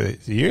disrespect to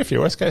you if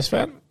you're a West Coast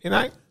fan.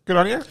 Good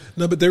on you.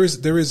 No, but there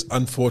is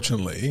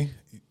unfortunately.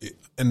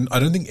 And I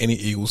don't think any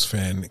Eagles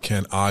fan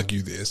can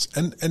argue this,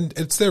 and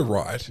it's their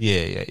right.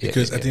 Yeah.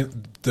 Because at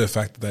the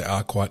fact that they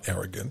are quite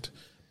arrogant,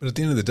 but at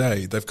the end of the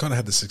day, they've kind of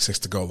had the success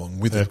to go along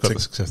with it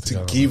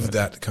to give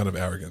that kind of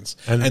arrogance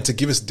and to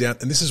give us down.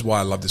 And this is why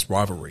I love this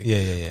rivalry.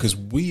 Yeah. Because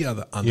we are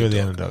the underdog. You're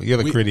the underdog. You're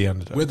the gritty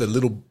underdog. We're the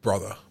little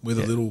brother. We're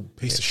the little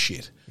piece of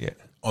shit. Yeah.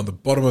 On the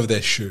bottom of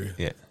their shoe.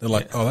 Yeah. They're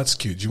like, oh, that's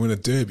cute. Did you win a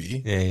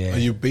derby? Yeah. Oh,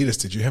 you beat us,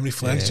 did you? How many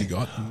flags you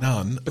got?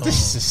 None. But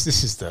this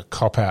is the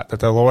cop-out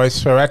that they'll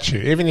always throw at you.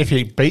 Even if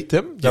you beat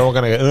them, they're all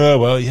going to go, oh,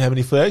 well, how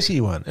many flags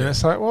you won? And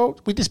it's like, well,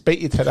 we just beat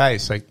you today,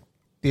 so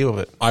deal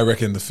with it. I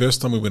reckon the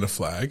first time we win a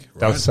flag,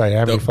 they'll say,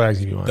 how many flags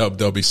have you won?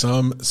 There'll be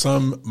some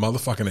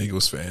motherfucking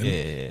Eagles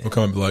fan who'll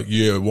come and be like,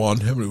 yeah,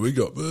 one. How many we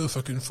got?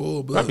 Fucking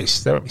 4. There won't be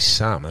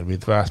some. It'll be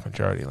the vast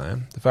majority,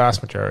 Lamb. The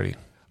vast majority.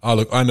 Oh,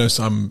 look, I know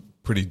some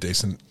pretty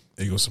decent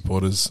Eagles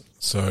supporters.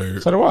 So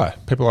do I.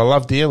 People I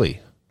love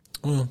dearly.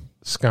 Well,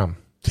 scum.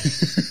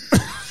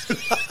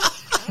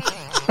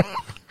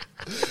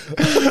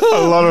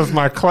 A lot of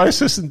my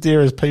closest and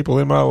dearest people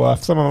in my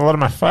life. A lot of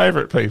my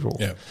favourite people.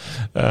 Yeah.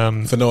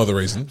 For no other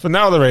reason.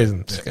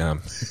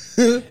 Scum.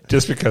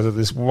 Just because of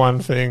this one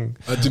thing.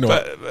 Do you know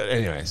but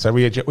anyway, so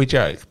we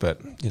joke, but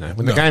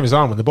when the game is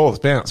on, when the ball is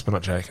bounced, we're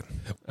not joking.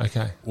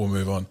 Okay. We'll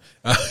move on.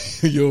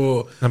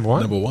 Your number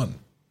one. Number one.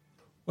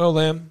 Well,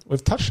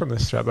 we've touched on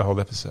this throughout the whole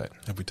episode.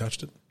 Have we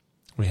touched it?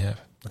 We have.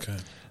 Okay.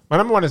 My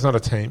number one is not a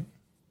team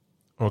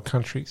or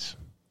countries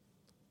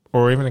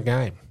or even a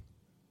game.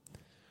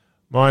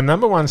 My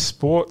number one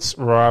sports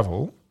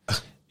rival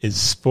is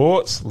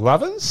sports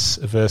lovers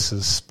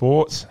versus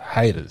sports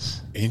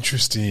haters.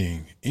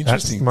 Interesting.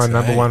 That's my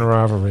number one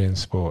rivalry in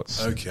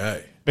sports.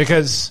 Okay.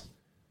 Because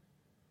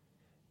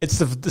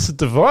this is a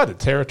divided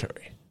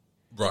territory.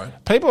 Right.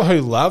 People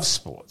who love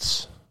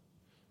sports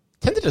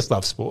tend to just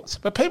love sports,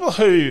 but people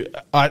who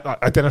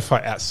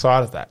identify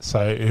outside of that,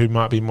 so who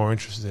might be more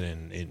interested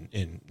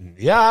in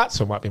the arts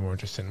or might be more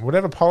interested in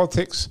whatever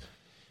politics,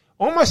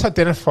 almost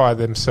identify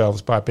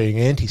themselves by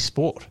being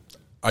anti-sport.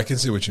 I can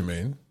see what you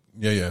mean.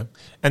 Yeah.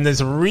 And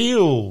there's a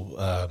real...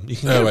 I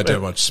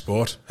don't watch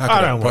sport.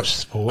 I don't watch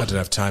sport. I don't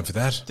have time for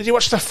that. Did you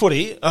watch the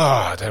footy? Oh,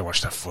 I don't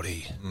watch the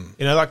footy.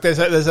 There's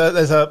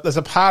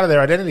a part of their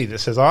identity that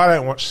says, I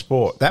don't watch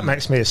sport. That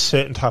makes me a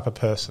certain type of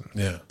person.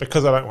 Yeah.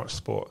 Because I don't watch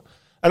sport.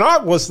 And I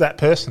was that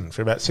person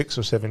for about 6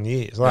 or 7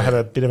 years. I had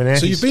a bit of an anti...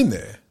 So you've been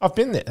there? I've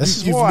been there. This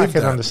is why I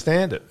can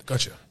understand it.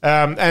 Gotcha.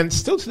 And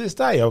still to this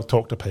day, I'll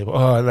talk to people.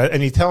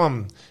 And you tell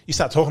them, you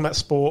start talking about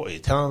sport, or you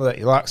tell them that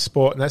you like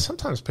sport, and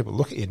sometimes people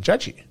look at you and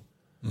judge you.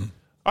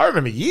 I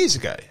remember years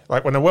ago,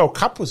 like when the World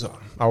Cup was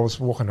on, I was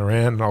walking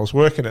around and I was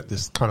working at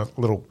this kind of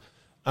little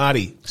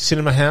arty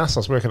cinema house. I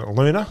was working at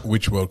Luna.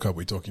 Which World Cup are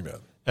we talking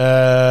about?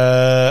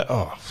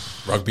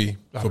 Rugby,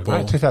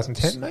 football?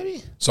 2010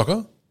 maybe?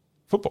 Soccer?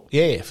 Football,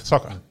 yeah,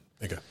 soccer.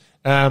 Okay.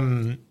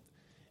 And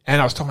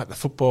I was talking about the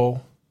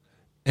football,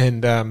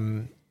 and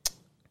I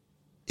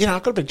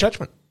got a big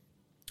judgment.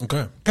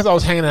 Okay. Because I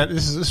was hanging out.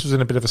 This was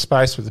in a bit of a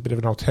space with a bit of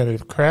an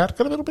alternative crowd.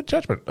 Got a little bit of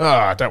judgment. Oh,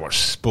 I don't watch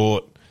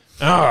sport.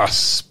 Oh,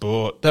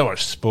 sport. Don't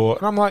watch sport.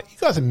 And I'm like, you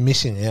guys are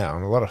missing out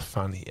on a lot of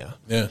fun here.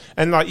 Yeah.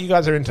 And like, you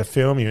guys are into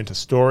film, you're into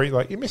story.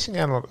 Like, you're missing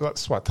out on.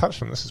 That's why I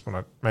touched on this. Is when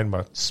I made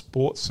my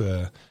sports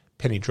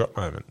penny drop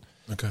moment.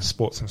 Okay.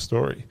 Sports and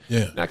story.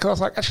 Yeah. Because I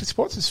was like, actually,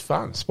 sports is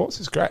fun.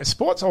 Sports is great.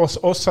 Sports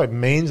also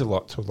means a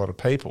lot to a lot of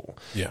people.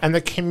 Yeah. And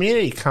the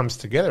community comes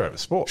together over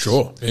sports.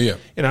 Sure. Yeah.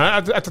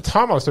 At the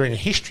time I was doing a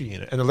history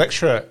unit, and the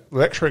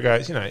lecturer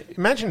goes,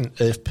 imagine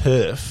if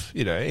Perth,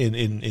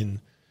 in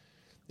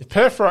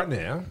Perth right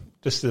now,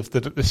 just if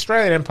the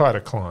Australian Empire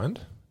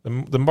declined,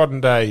 the modern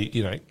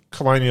day,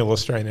 colonial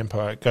Australian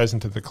Empire goes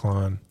into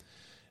decline,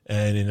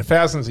 and in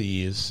 1,000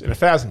 years,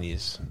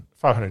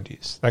 500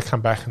 years, they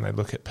come back and they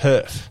look at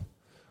Perth.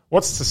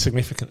 What's the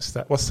significance?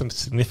 What's the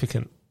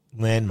significant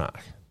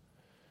landmark?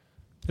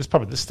 It's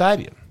probably the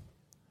stadium,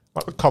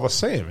 like the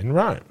Colosseum in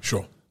Rome.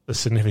 Sure. The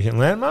significant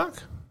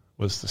landmark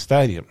was the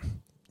stadium.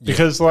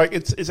 Because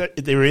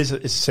there is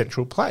a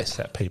central place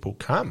that people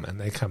come and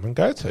they come and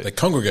go to. They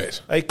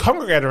congregate.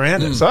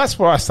 Around it. So that's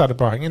what I started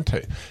buying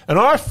into. And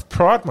I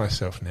pride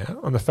myself now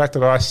on the fact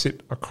that I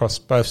sit across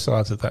both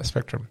sides of that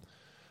spectrum.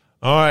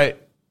 I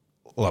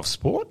love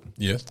sport.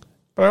 Yes.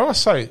 But I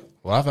also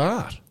love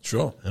art.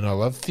 Sure. And I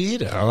love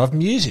theatre. I love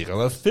music. I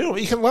love film.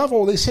 You can love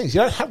all these things.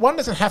 One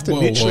doesn't have to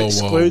mutually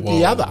exclude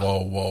the other.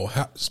 Whoa.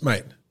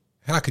 Mate,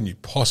 how can you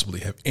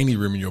possibly have any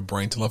room in your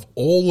brain to love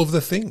all of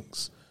the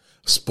things?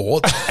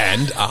 Sport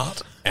and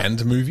art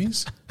and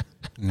movies?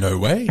 No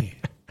way.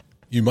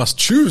 You must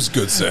choose,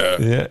 good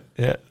sir.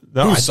 Yeah.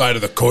 No, Whose side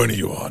of the coin are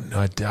you on?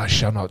 I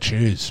shall not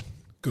choose.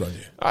 Good on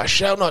you. I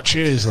shall not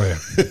choose,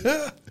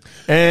 Liam.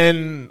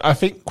 And I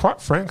think,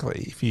 quite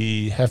frankly, if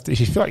you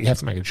feel like you have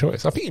to make a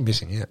choice, I think you're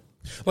missing out.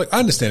 Like, I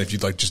understand if you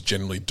like just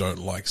generally don't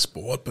like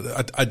sport,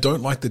 but I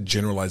don't like the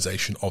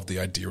generalization of the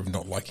idea of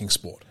not liking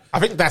sport. I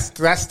think that's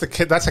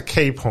a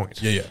key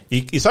point. Yeah.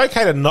 It's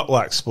okay to not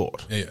like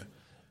sport. Yeah.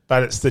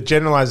 But it's the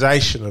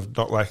generalisation of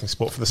not liking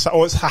sport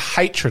or it's a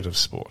hatred of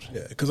sport.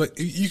 Yeah, because like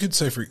you could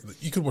say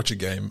you could watch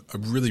a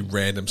really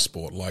random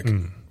sport like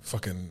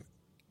fucking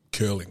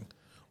curling,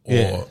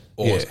 and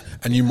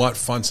you might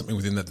find something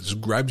within that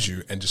just grabs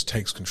you and just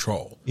takes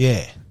control.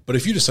 Yeah. But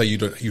if you just say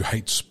you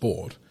hate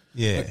sport,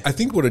 I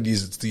think what it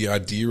is, it's the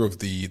idea of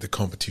the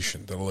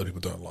competition that a lot of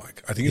people don't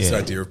like. I think it's the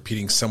idea of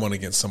pitting someone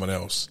against someone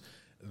else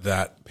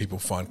that people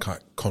find quite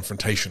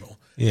confrontational.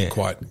 Yeah.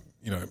 Quite,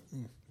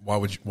 why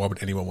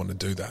would anyone want to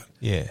do that?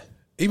 Yeah.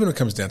 Even when it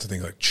comes down to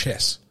things like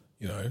chess,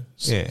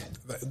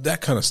 that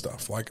kind of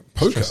stuff, like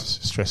poker.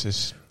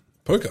 Stresses.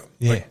 Poker.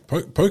 Yeah.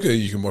 Like, poker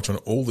you can watch on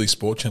all these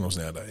sport channels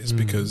nowadays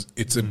because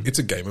it's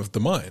a game of the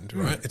mind,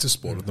 right? It's a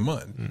sport of the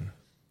mind.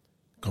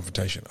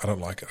 Confrontation. I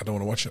don't like it. I don't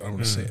want to watch it. I don't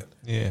want to see it.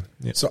 Yeah.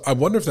 So I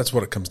wonder if that's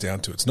what it comes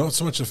down to. It's not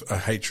so much of a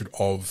hatred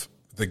of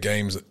the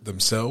games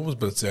themselves,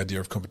 but it's the idea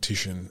of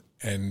competition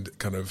and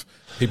kind of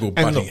people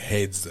butting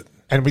heads that...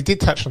 And we did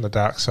touch on the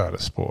dark side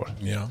of sport.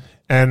 Yeah.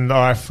 And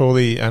I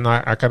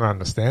can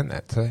understand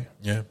that too.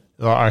 Yeah.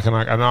 I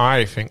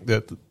think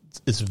that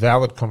it's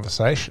valid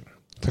conversation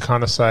to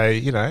kind of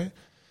say,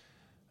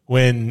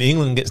 when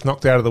England gets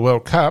knocked out of the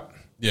World Cup,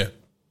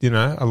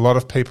 a lot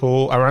of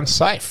people are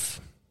unsafe.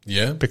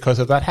 Yeah. Because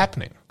of that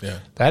happening. Yeah.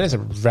 That is a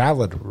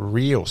valid,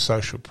 real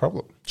social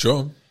problem.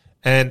 Sure.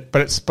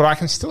 But I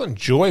can still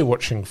enjoy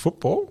watching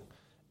football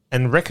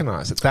and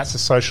recognise that that's a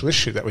social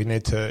issue that we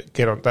need to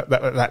get on.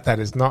 That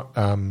is not.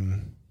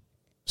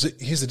 So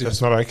here's the difference.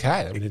 That's not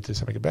okay. That we need to do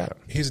something about it.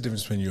 Here's the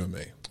difference between you and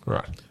me.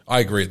 Right. I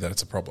agree that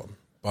it's a problem,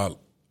 but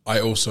I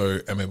also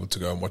am able to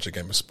go and watch a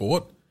game of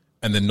sport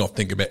and then not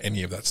think about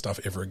any of that stuff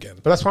ever again.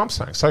 But that's what I'm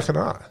saying. So can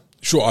I.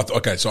 Sure.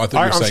 Okay. So I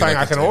thought you were saying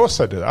I can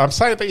also do that. I'm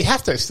saying, but you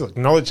have to still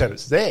acknowledge that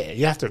it's there.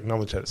 You have to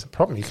acknowledge that it's a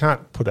problem. You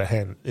can't put your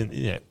head in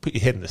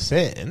the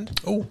sand.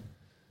 Oh,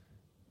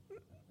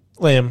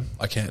 Liam,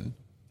 I can.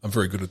 I'm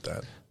very good at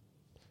that.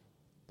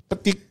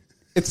 But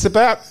it's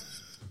about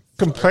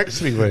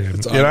complexity,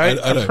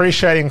 Liam.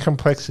 Appreciating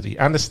complexity,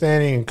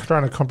 understanding and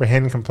trying to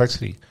comprehend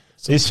complexity.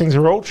 These things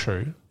are all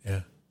true.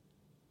 Yeah.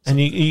 And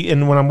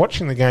and when I'm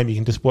watching the game, you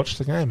can just watch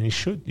the game, and you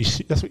should.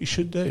 That's what you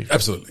should do.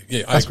 Absolutely,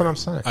 yeah. That's what I'm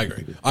saying. I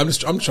agree. I'm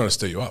trying to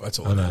stir you up. That's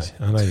all. I know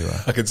you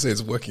are. I can see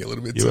it's working a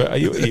little bit.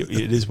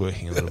 It is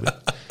working a little bit.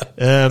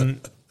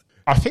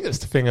 I think it's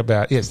the thing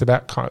about it's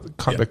about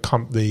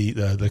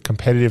the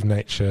competitive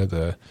nature,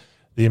 the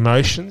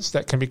emotions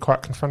that can be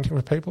quite confronting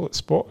with people at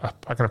sport.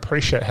 I can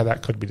appreciate how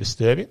that could be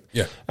disturbing.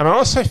 Yeah, and I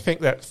also think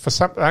that for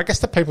some, I guess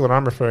the people that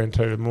I'm referring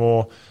to are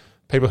more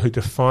people who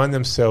define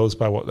themselves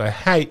by what they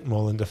hate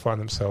more than define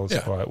themselves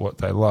by what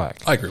they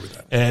like. I agree with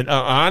that. And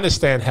I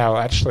understand how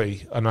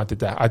actually, and I did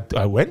that,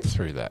 I went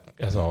through that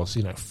as I was,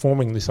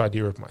 forming this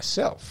idea of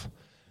myself.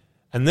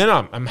 And then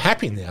I'm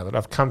happy now that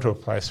I've come to a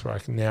place where I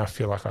can now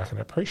feel like I can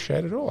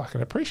appreciate it all. I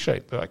can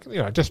appreciate,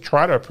 just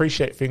try to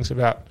appreciate things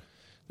about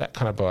that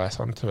kind of bias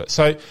onto it.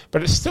 So,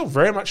 but it's still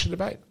very much a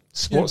debate.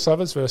 Sports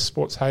lovers versus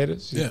sports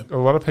haters. Yeah. A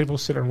lot of people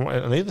sit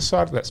on either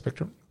side of that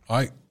spectrum.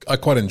 I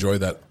quite enjoy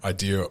that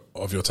idea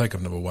of your take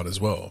of number one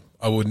as well.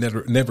 I would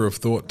never have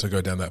thought to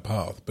go down that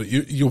path, but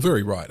you're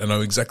very right. I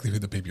know exactly who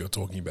the people you're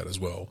talking about as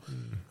well,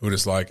 who are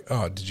just like,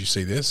 oh, did you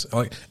see this?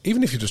 Like,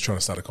 even if you're just trying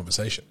to start a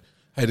conversation,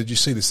 hey, did you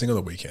see this thing on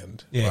the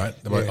weekend? Yeah,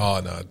 right? They're like, oh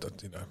no,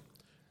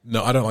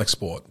 no, I don't like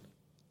sport.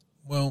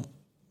 Well,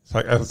 it's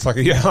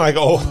like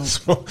all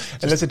sport,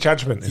 and there's a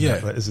judgment.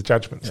 There's a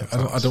judgment.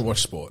 Yeah, I don't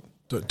watch sport.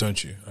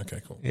 Don't you?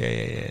 Okay, cool.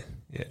 Yeah.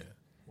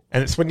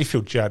 And it's when you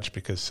feel judged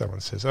because someone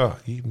says, "Oh,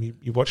 you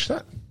watch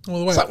that?" Well,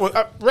 the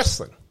way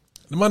wrestling.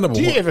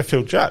 Do you ever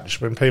feel judged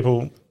when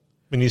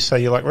you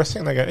say you like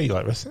wrestling? They go, "Oh, you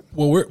like wrestling?"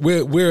 Well,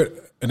 we're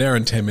an hour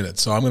and 10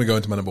 minutes, so I'm going to go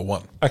into my number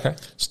one. Okay.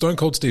 Stone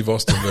Cold Steve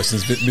Austin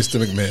versus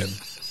Mr. McMahon.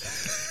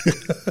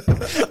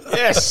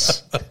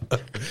 Yes.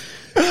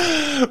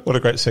 What a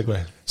great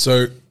segue.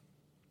 So,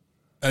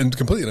 and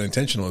completely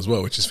unintentional as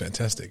well, which is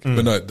fantastic.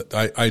 But no,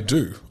 I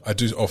do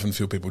often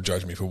feel people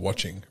judge me for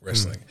watching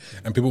wrestling,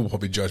 and people will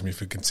probably judge me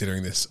for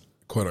considering this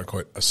quote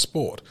unquote a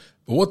sport.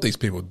 But what these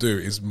people do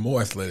is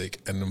more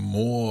athletic and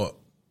more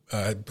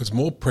puts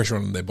more pressure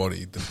on their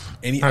body than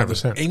any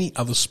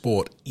other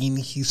sport in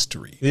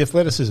history. The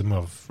athleticism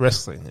of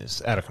wrestling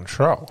is out of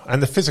control,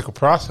 and the physical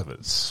price of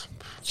it's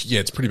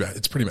it's pretty bad.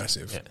 It's pretty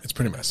massive. Yeah. It's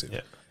pretty massive.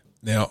 Yeah.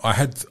 Now I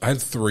had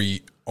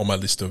 3 on my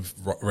list of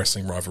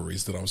wrestling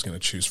rivalries that I was going to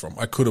choose from.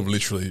 I could have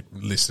literally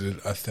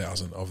listed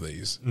 1,000 of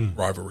these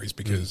rivalries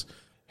because.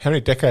 How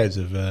many decades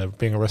of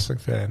being a wrestling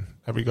fan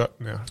have we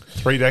got now?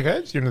 3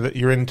 decades?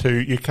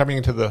 You're coming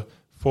into the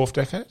 4th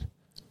decade?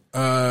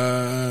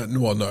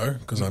 No,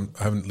 because I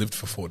haven't lived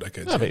for 4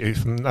 decades. No, but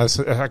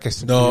I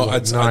guess no,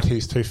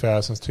 90s,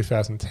 2000s,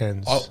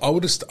 2010s. I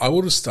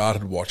would have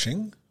started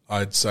watching.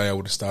 I'd say I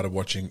would have started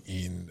watching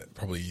in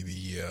probably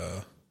the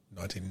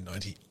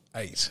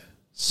 1998.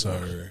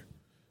 So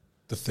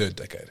the third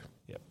decade.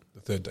 Yep.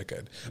 The third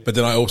decade. But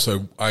then I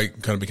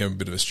kind of became a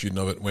bit of a student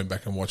of it, went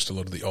back and watched a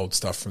lot of the old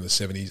stuff from the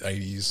 70s,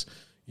 80s,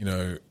 you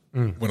know,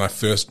 when I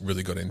first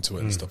really got into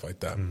it and stuff like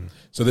that.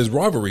 So there's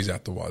rivalries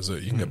out the wazoo.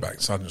 You can go back,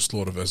 Sergeant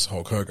Slaughter versus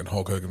Hulk Hogan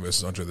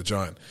versus Andre the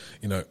Giant.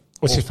 You know,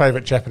 what's your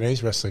favourite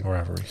Japanese wrestling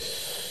rivalry?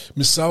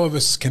 Misawa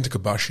versus Kenta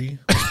Kobashi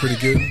was pretty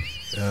good.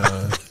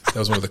 That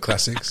was one of the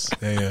classics.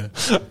 Yeah.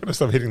 I'm going to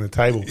stop hitting the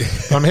table.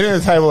 I'm hitting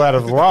the table out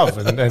of love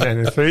and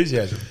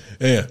enthusiasm.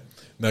 Yeah.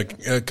 No,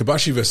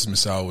 Kobashi versus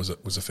Misawa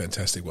was a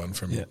fantastic one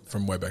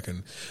from way back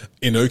in.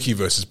 Inoki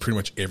versus pretty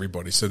much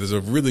everybody. So there's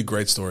a really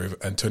great story of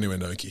Antonio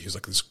Inoki, who's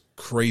like this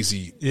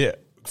crazy,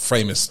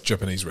 famous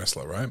Japanese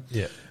wrestler, right?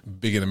 Yeah.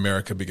 Big in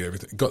America, big in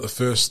everything. Got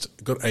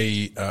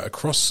a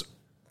cross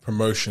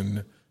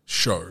promotion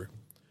show,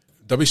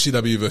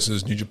 WCW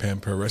versus New Japan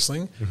Pro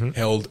Wrestling,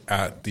 held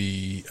at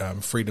the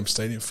Freedom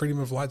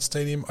of Light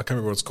Stadium. I can't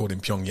remember what it's called, in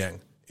Pyongyang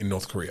in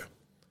North Korea.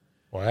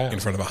 Wow. In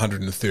front of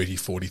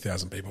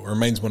 40,000 people. It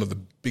remains one of the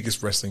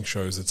biggest wrestling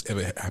shows that's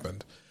ever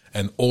happened.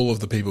 And all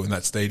of the people in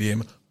that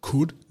stadium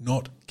could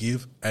not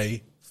give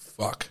a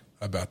fuck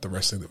about the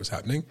wrestling that was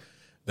happening.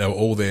 They were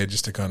all there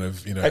just to kind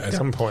of, you know, at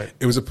gunpoint.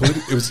 It was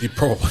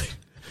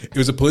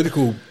a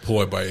political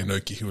ploy by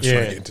Inoki, who was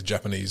trying to get into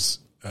Japanese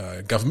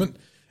government,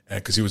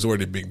 because he was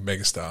already a big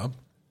megastar.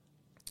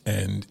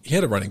 And he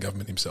had a running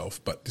government himself,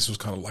 but this was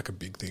kind of like a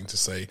big thing to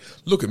say,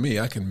 look at me,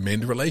 I can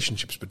mend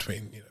relationships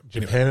between, you know,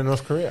 Japan and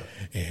North Korea.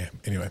 Yeah,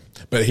 anyway.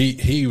 But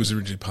he was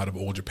originally part of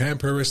All Japan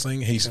Pro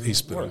Wrestling. He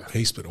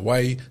split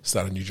away,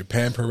 started New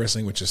Japan Pro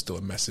Wrestling, which is still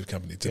a massive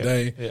company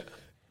today. Yeah.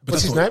 But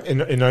what's his name?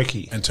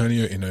 Inoki.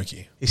 Antonio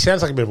Inoki. He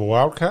sounds like a bit of a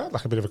wild card,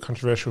 like a bit of a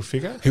controversial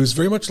figure. He was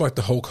very much like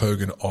the Hulk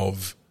Hogan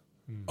of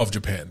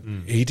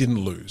Japan. He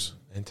didn't lose.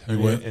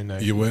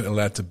 You weren't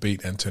allowed to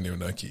beat Antonio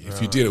Inoki.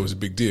 If you did, it was a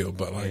big deal,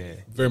 but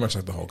very much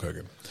like the Hulk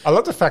Hogan. I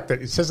love the fact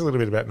that it says a little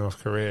bit about North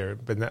Korea,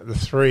 but that the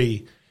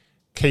three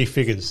key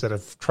figures that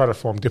have tried to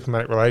form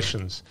diplomatic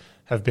relations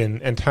have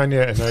been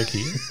Antonio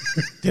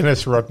Inoki,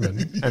 Dennis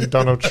Rodman, and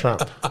Donald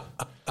Trump.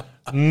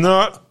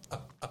 Not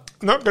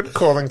good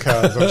calling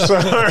cards, I'm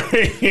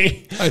sorry.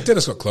 Hey,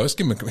 Dennis got close.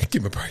 Give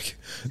him a break.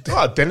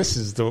 Dennis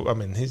is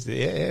he's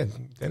Dennis.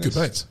 Good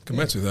mates. Good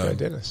mates with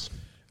Dennis.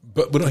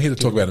 But we're not here to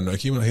talk about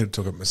Inoki. We're not here to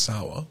talk about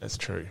Misawa. That's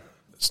true.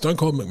 Stone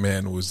Cold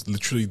McMahon was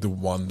literally the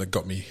one that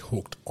got me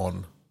hooked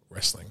on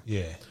wrestling.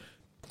 Yeah.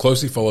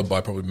 Closely followed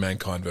by probably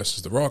Mankind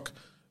versus The Rock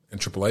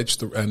and Triple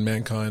H and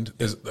Mankind.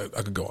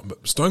 I could go on.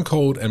 But Stone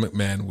Cold and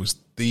McMahon was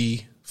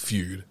the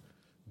feud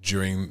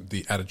during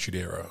the Attitude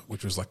Era,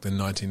 which was like the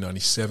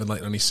 1997,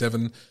 late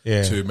 97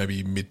 to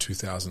maybe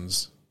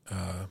mid-2000s,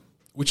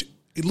 which,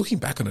 looking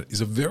back on it,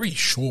 is a very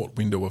short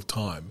window of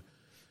time,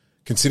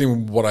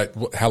 considering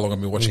how long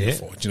I've been watching it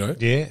for, do you know?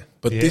 Yeah.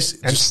 But this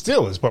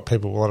still is what a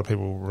lot of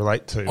people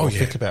relate to or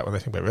think about when they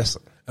think about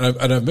wrestling.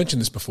 And I've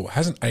mentioned this before. It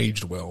hasn't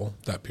aged well,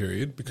 that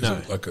period,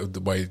 because of the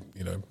way,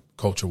 you know,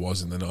 culture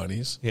was in the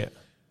 90s. Yeah.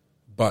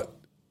 But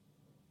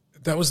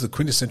that was the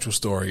quintessential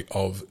story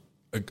of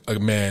a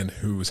man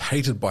who was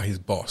hated by his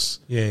boss.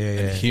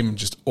 And him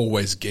just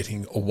always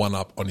getting a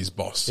one-up on his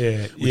boss.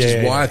 Which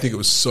is why I think it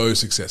was so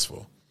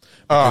successul.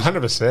 Because,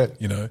 100%.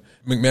 You know,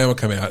 McMahon would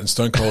come out and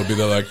Stone Cold would be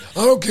there like,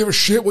 I don't give a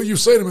shit what you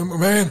say to me,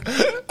 McMahon.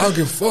 I don't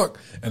give a fuck.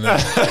 And then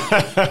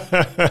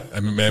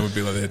and McMahon would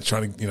be like there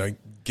trying to, you know,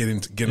 get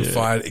him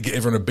fired, get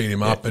everyone to beat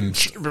him up. And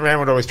McMahon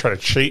would always try to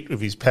cheat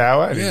with his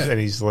power and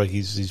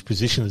his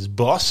position as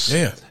boss.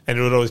 Yeah. And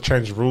it would always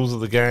change the rules of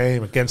the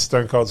game against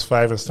Stone Cold's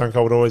favour. Stone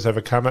Cold would always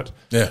overcome it.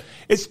 Yeah.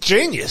 It's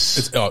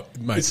genius.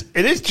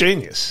 It is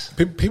genius.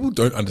 People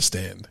don't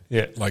understand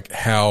like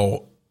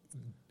how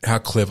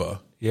clever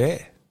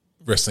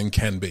wrestling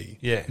can be.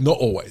 Yeah. Not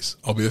always.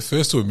 I'll be the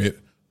first to admit,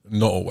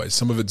 not always.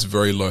 Some of it's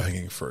very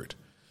low-hanging fruit.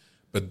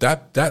 But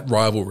that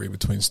rivalry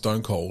between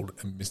Stone Cold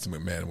and Mr.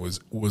 McMahon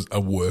was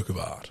a work of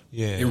art.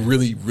 Yeah. It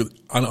really, really,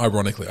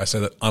 unironically, I say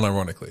that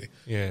unironically,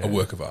 a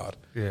work of art.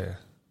 Yeah.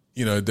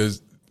 You know,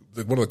 there's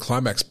one of the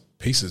climax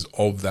pieces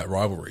of that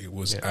rivalry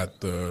was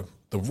at the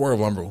Royal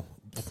Rumble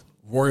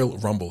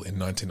in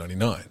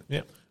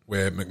 1999,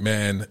 where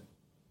McMahon,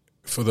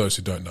 for those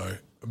who don't know,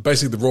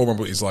 basically the Royal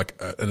Rumble is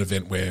like an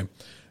event where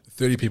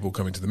 30 people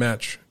come into the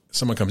match,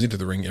 someone comes into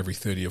the ring every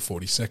 30 or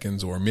 40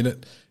 seconds or a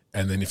minute,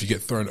 and then if you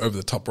get thrown over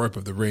the top rope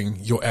of the ring,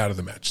 you're out of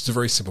the match. It's a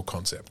very simple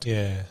concept.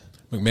 Yeah.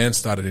 McMahon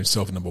started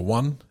himself at number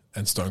 1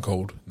 and Stone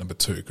Cold number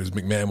 2 because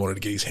McMahon wanted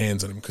to get his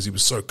hands on him because he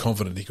was so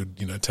confident he could,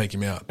 you know, take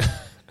him out.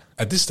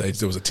 At this stage,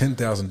 there was a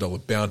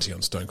 $10,000 bounty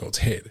on Stone Cold's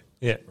head.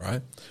 Yeah.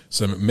 Right.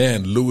 So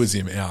McMahon lures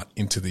him out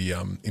into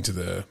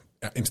the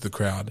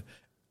crowd,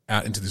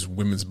 out into this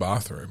women's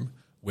bathroom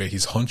where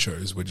his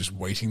honchos were just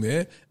waiting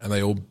there, and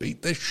they all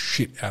beat the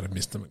shit out of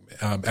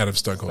out of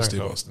Stone Cold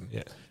Steve Austin.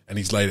 Yeah. And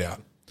he's laid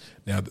out.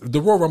 Now the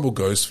Royal Rumble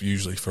goes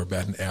usually for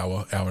about an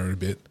hour and a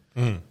bit.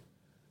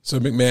 So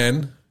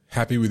McMahon,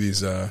 happy with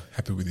his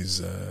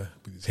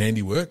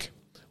handiwork,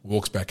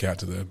 walks back out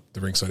to the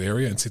ringside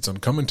area and sits on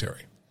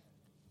commentary.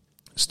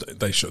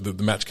 They show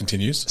the match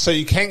continues. So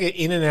you can get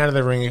in and out of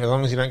the ring as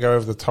long as you don't go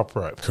over the top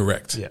rope.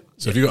 Correct. Yeah.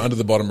 So if you go under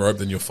the bottom rope,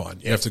 then you're fine.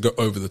 You have to go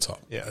over the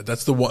top. Yeah.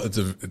 That's the one. It's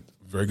a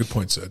very good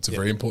point, sir. It's a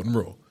very important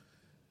rule.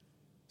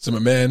 So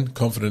McMahon,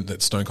 confident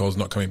that Stone Cold's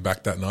not coming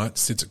back that night,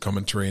 sits at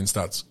commentary and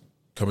starts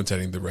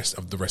commentating the rest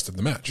of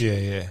the match. Yeah,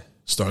 yeah.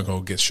 Stone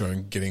Cold gets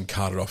shown getting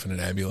carted off in an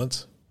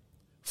ambulance.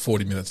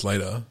 40 minutes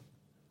later,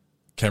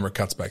 camera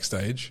cuts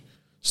backstage.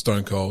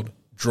 Stone Cold,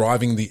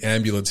 driving the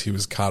ambulance he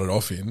was carted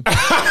off in,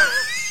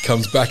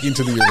 comes back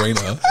into the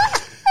arena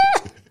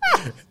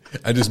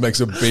and just makes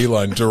a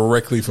beeline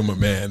directly from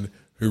McMahon,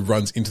 who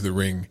runs into the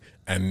ring.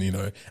 And,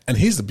 and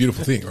here's the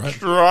beautiful thing, right?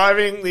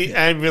 Driving the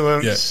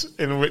ambulance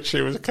in which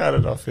he was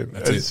carted off in.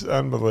 It's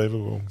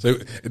unbelievable. So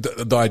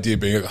the idea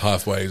being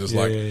halfway is just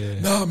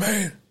no,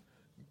 man,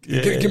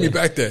 get me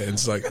back there. And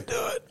it's like,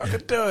 I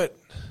can do it.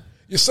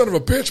 You son of a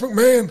bitch,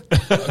 McMahon.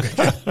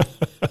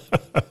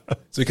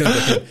 So he comes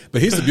back in.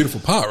 But here's the beautiful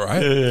part,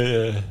 right?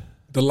 Yeah.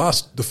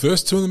 The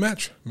first two in the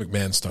match,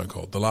 McMahon, Stone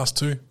Cold. The last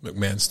two,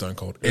 McMahon, Stone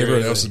Cold.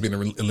 Everyone else has been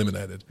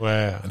eliminated.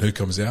 Wow. And who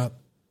comes out?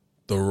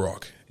 The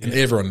Rock. And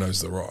everyone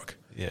knows The Rock.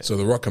 Yeah. So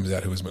The Rock comes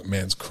out, who was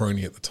McMahon's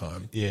crony at the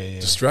time. Yeah.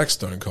 Distracts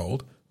Stone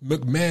Cold.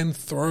 McMahon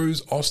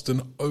throws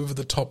Austin over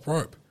the top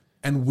rope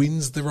and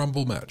wins the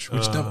Rumble match,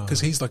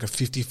 because he's like a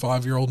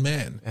 55-year-old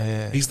man.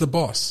 Yeah. He's the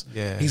boss.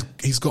 Yeah.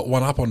 He's got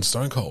one up on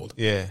Stone Cold.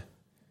 Yeah.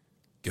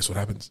 Guess what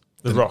happens?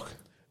 The Rock.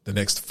 The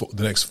next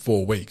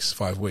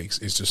 5 weeks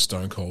is just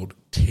Stone Cold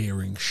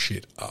tearing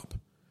shit up,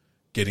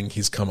 getting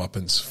his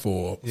comeuppance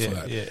for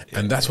that.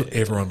 And that's what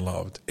everyone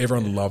loved.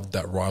 Everyone loved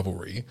that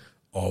rivalry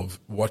of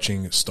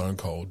watching Stone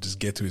Cold just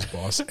get to his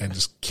boss and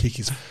just kick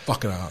his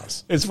fucking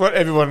ass. It's what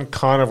everyone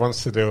kind of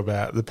wants to do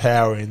about the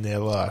power in their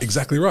life.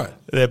 Exactly right.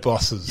 Their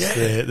bosses.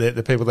 Yeah. They're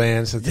the people they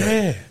answer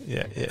to.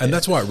 Yeah. And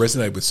that's why it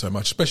resonated with so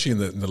much, especially in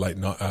the late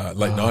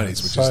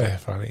 90s, which so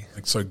is funny.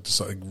 like so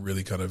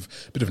really kind of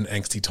a bit of an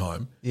angsty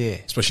time. Yeah.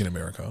 Especially in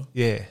America.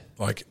 Yeah.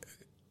 Like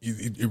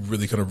it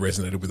really kind of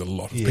resonated with a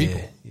lot of people.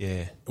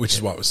 Yeah. Which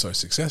is why it was so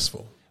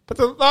successful. But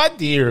the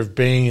idea of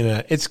being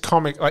it's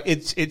comic, like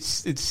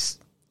it's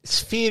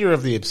theatre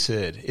of the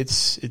absurd.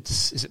 Is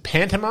it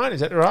pantomime? Is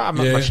that right? I'm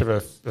not much of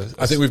a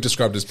I think we've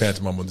described it as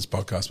pantomime on this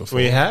podcast before.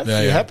 We have?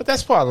 Yeah, you have? But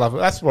that's why I love it.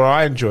 That's what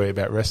I enjoy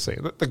about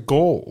wrestling. The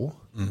gall.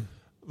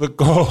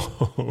 That's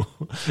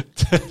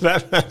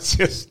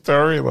your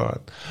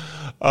storyline.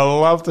 I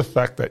love the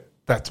fact that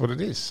that's what it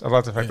is. I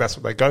love the fact that's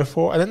what they go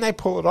for, and then they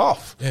pull it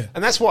off. Yeah.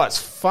 And that's why it's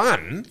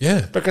fun.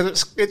 Yeah.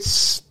 Because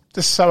it's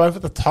just so over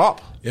the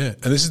top. Yeah,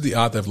 and this is the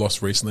art they've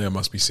lost recently, I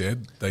must be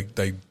said.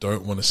 They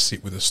don't want to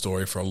sit with a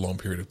story for a long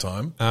period of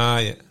time.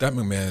 Yeah. That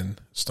McMahon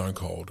Stone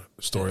Cold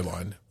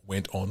storyline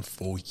went on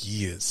for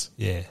years.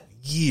 Yeah.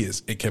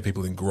 Years. It kept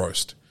people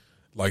engrossed.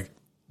 Like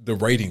the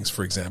ratings,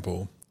 for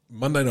example,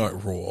 Monday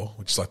Night Raw,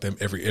 which is like them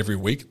every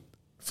week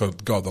since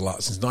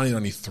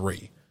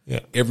 1993. Yeah.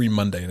 Every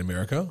Monday in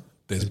America,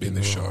 there's been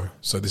this show.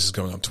 So this is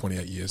going on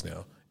 28 years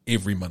now.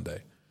 Every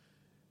Monday.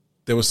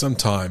 There were some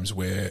times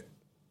where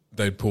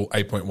they'd pull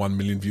 8.1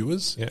 million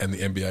viewers, and the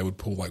NBA would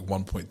pull like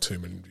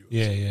 1.2 million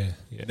viewers.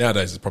 Yeah.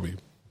 Nowadays, it's probably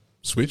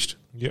switched,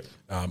 Yep.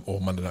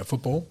 or Monday Night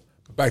Football.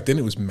 But back then,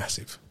 it was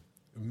massive.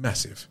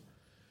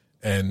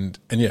 And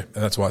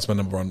that's why it's my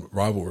number one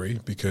rivalry,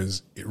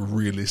 because it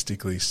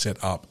realistically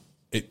set up,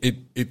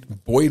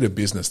 it buoyed a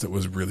business that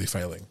was really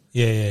failing.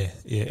 Yeah.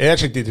 It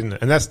actually did, didn't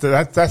it? And that's the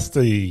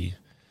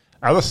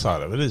other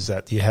side of it, is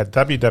that you had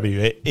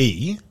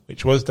WWE,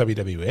 which was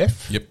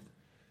WWF. Yep.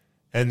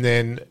 And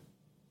then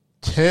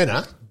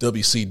Turner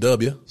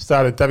WCW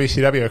started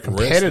WCW, a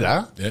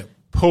competitor. Yeah.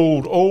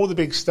 Pulled all the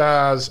big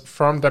stars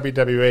from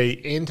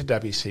WWE into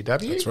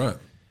WCW. That's right.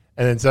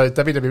 And then so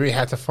WWE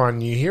had to find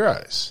new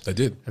heroes. They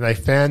did. And they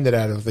found it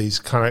out of these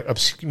kind of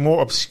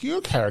more obscure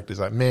characters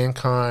like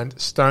Mankind,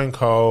 Stone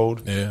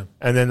Cold. Yeah.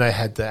 And then they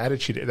had the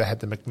Attitude, they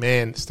had the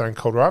McMahon Stone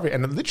Cold rivalry.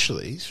 And it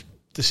literally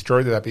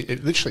destroyed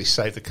it literally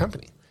saved the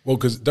company. Well,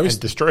 because And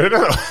destroyed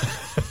it.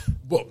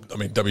 Well, I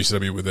mean,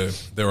 WCW were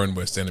their own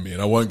worst enemy,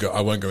 and I won't go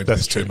into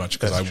this too much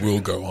because I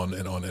will go on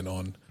and on and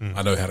on.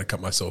 I know how to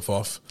cut myself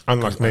off.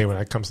 Unlike me when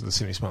it comes to the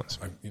Cine Spons.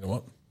 You know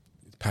what?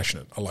 It's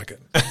passionate. I like it.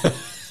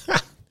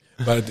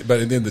 but at the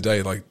end of the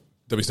day, like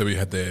WCW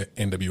had their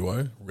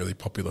NWO, really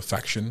popular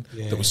faction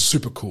that was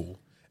super cool.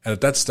 And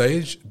at that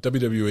stage,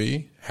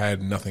 WWE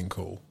had nothing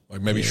cool.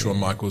 Like maybe Shawn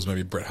Michaels,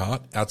 maybe Bret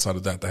Hart. Outside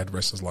of that, they had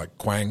wrestlers like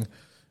Quang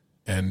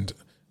and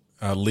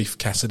Leif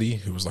Cassidy,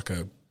 who was like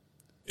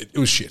It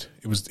was shit.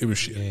 It was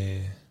shit. Yeah.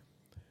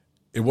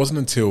 It wasn't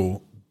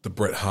until the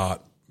Bret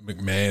Hart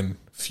McMahon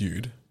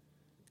feud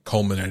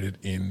culminated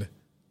in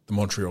the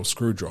Montreal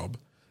Screwjob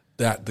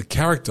that the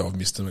character of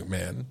Mr.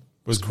 McMahon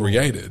was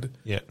created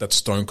that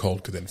Stone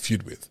Cold could then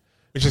feud with.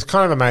 Which is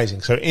kind of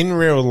amazing. So in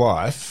real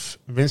life,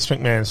 Vince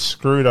McMahon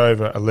screwed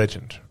over a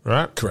legend,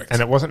 right? Correct.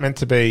 And it wasn't meant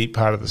to be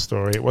part of the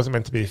story. It wasn't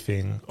meant to be a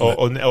thing.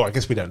 Or I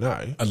guess we don't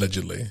know.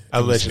 Allegedly.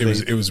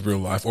 Allegedly. It was real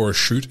life, or a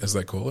shoot, as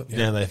they call it.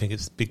 Now they think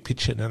it's big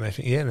picture. Now they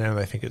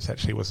think it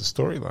actually was a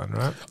storyline,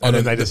 right? Oh,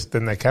 And no,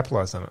 then they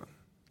capitalized on it.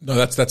 No,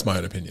 that's my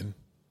own opinion.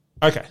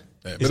 Okay.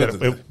 Yeah, Is but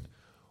that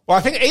Well,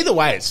 I think either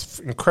way,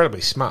 it's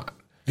incredibly smart.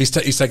 He's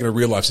taken a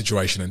real life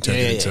situation and turned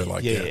it into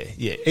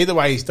Either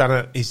way, he's done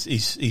it.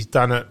 He's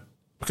done it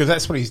because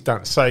that's what he's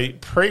done. So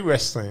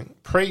pre-wrestling,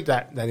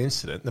 that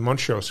incident, the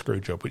Montreal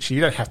Screwjob, which you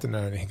don't have to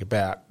know anything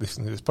about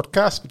listening to this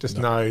podcast, but just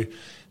know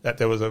that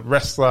there was a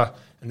wrestler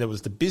and there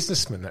was the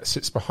businessman that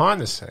sits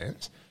behind the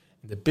scenes.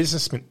 The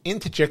businessman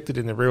interjected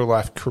in the real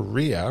life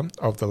career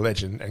of the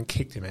legend and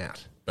kicked him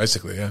out.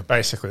 Basically, yeah.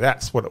 Basically,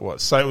 that's what it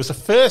was. So it was the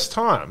first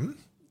time,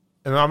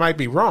 and I may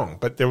be wrong,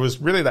 but there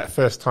was really that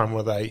first time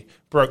where they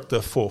broke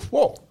the fourth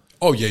wall.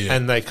 Oh, yeah.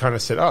 And they kind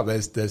of said,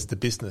 there's the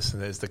business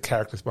and there's the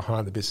characters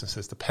behind the business,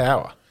 there's the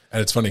power.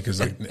 And it's funny because...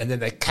 And then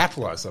they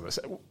capitalised on it.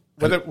 So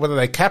whether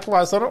they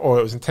capitalised on it or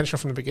it was intentional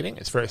from the beginning,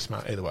 it's very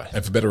smart either way.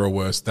 And for better or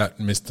worse, that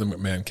Mr.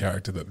 McMahon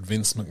character that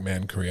Vince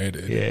McMahon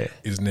created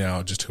is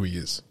now just who he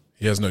is.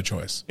 He has no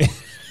choice.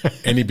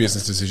 Any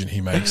business decision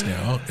he makes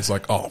now, it's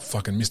like, oh,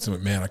 fucking Mr.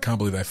 McMahon, I can't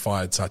believe they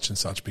fired such and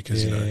such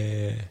because,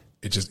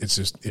 it's just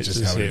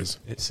how it is.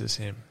 It's just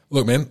him.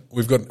 Look, man,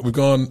 we've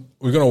gone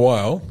a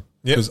while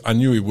because I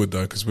knew we would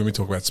though, because when we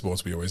talk about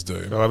sports, we always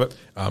do. I love it.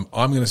 I'm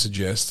going to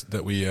suggest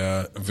that we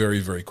very,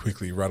 very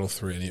quickly rattle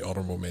through any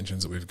honourable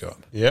mentions that we've got.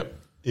 Yep.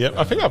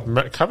 I think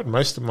I've covered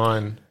most of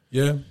mine.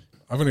 Yeah.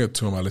 I've only got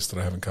 2 on my list that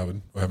I haven't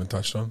covered or haven't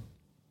touched on.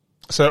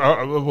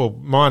 So,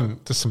 mine,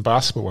 just some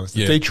basketball ones.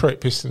 The Detroit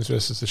Pistons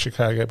versus the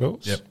Chicago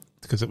Bulls. Yep.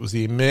 Because it was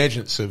the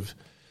emergence of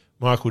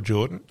Michael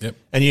Jordan. Yep.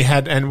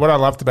 And what I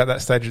loved about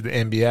that stage of the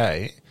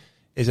NBA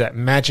is that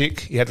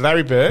Magic, you had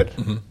Larry Bird.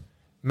 Mm-hmm.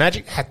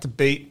 Magic had to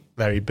beat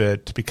Larry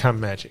Bird to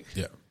become Magic.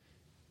 Yeah.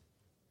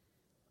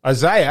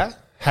 Isaiah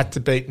had to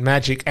beat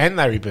Magic and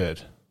Larry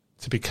Bird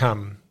to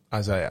become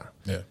Isaiah.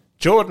 Yeah.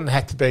 Jordan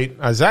had to beat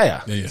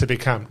Isaiah to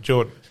become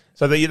Jordan.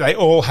 So they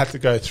all had to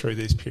go through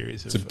these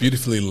periods. It's a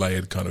beautifully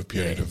layered kind of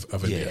period of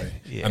NBA.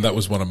 Yeah. And that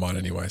was one of mine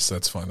anyway, so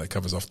that's fine. That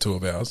covers off 2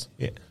 of ours.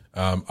 Yeah.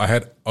 I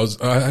had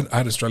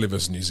Australia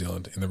versus New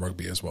Zealand in the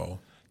rugby as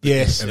well.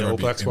 Yes, the All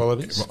Blacks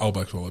Wallabies. All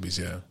Blacks Wallabies,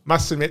 yeah.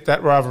 Must admit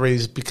that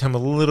rivalry's become a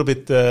little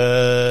bit...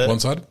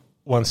 one-sided?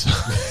 One-sided.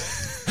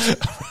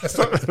 It's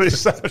not really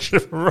such a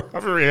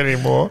rivalry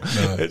anymore.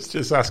 No. It's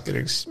just us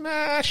getting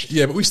smashed.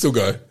 Yeah, but we still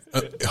go.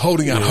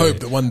 Holding out hope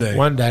that one day...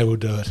 One day we'll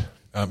do it.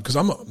 Because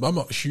I'm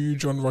not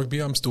huge on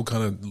rugby. I'm still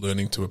kind of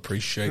learning to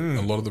appreciate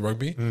a lot of the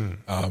rugby.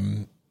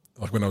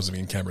 Like when I was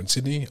living in Canberra and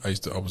Sydney, I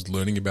was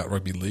learning about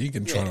rugby league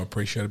and trying to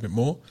appreciate it a bit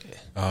more.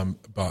 Yeah.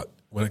 But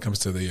when it comes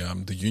to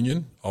the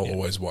union, I'll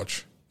always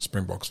watch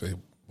Springboks v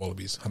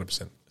Wallabies,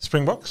 100%.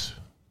 Springboks,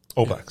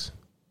 All Blacks,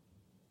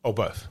 or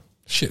both.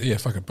 Shit, yeah,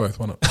 fuck it, both.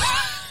 Why not?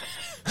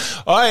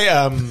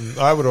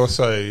 I would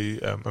also,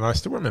 and I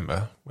still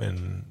remember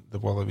when the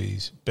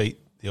Wallabies beat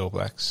the All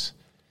Blacks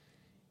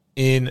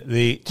in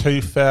the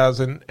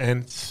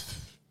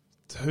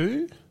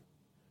 2002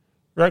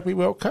 Rugby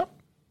World Cup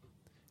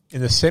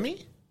in the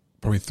semi.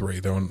 Probably 3.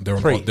 They're on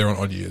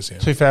odd years. Yeah.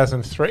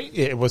 2003.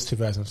 Yeah, it was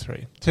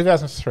 2003.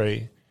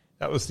 2003.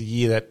 That was the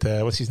year that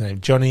what's his name?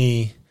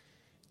 Johnny.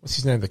 What's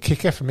his name? The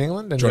kicker from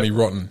England. And Johnny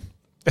Rotten.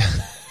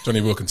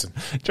 Johnny Wilkinson.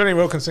 Johnny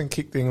Wilkinson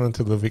kicked England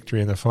to the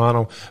victory in the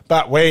final,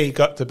 but we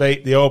got to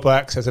beat the All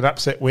Blacks as an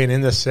upset win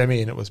in the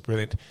semi, and it was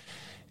brilliant.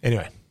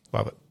 Anyway,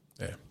 love it.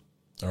 Yeah.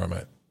 All right,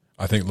 mate.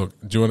 I think. Look,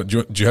 do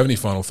you have any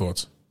final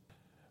thoughts?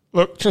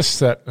 Look,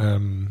 just that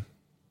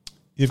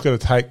you've got to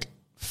take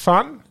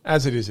fun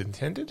as it is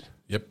intended.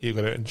 Yep. You've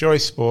got to enjoy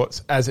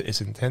sports as it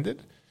is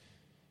intended,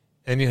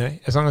 and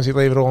as long as you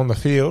leave it all on the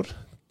field,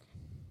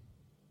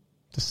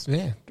 just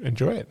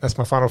enjoy it. That's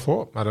my final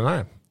thought. I don't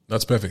know.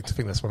 That's perfect. I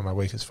think that's one of my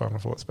weakest final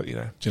thoughts, but Do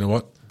you know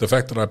what? The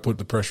fact that I put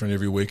the pressure on you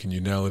every week and you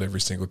nail it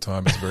every single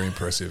time is very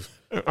impressive.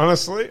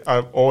 Honestly, I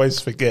always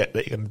forget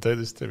that you're going to do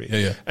this to me.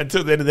 Yeah.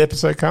 Until the end of the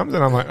episode comes,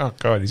 and I'm like, oh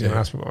God, he's going to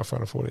ask me what my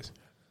final thought is.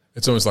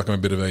 It's almost like I'm a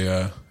bit of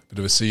a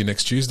see you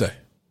next Tuesday.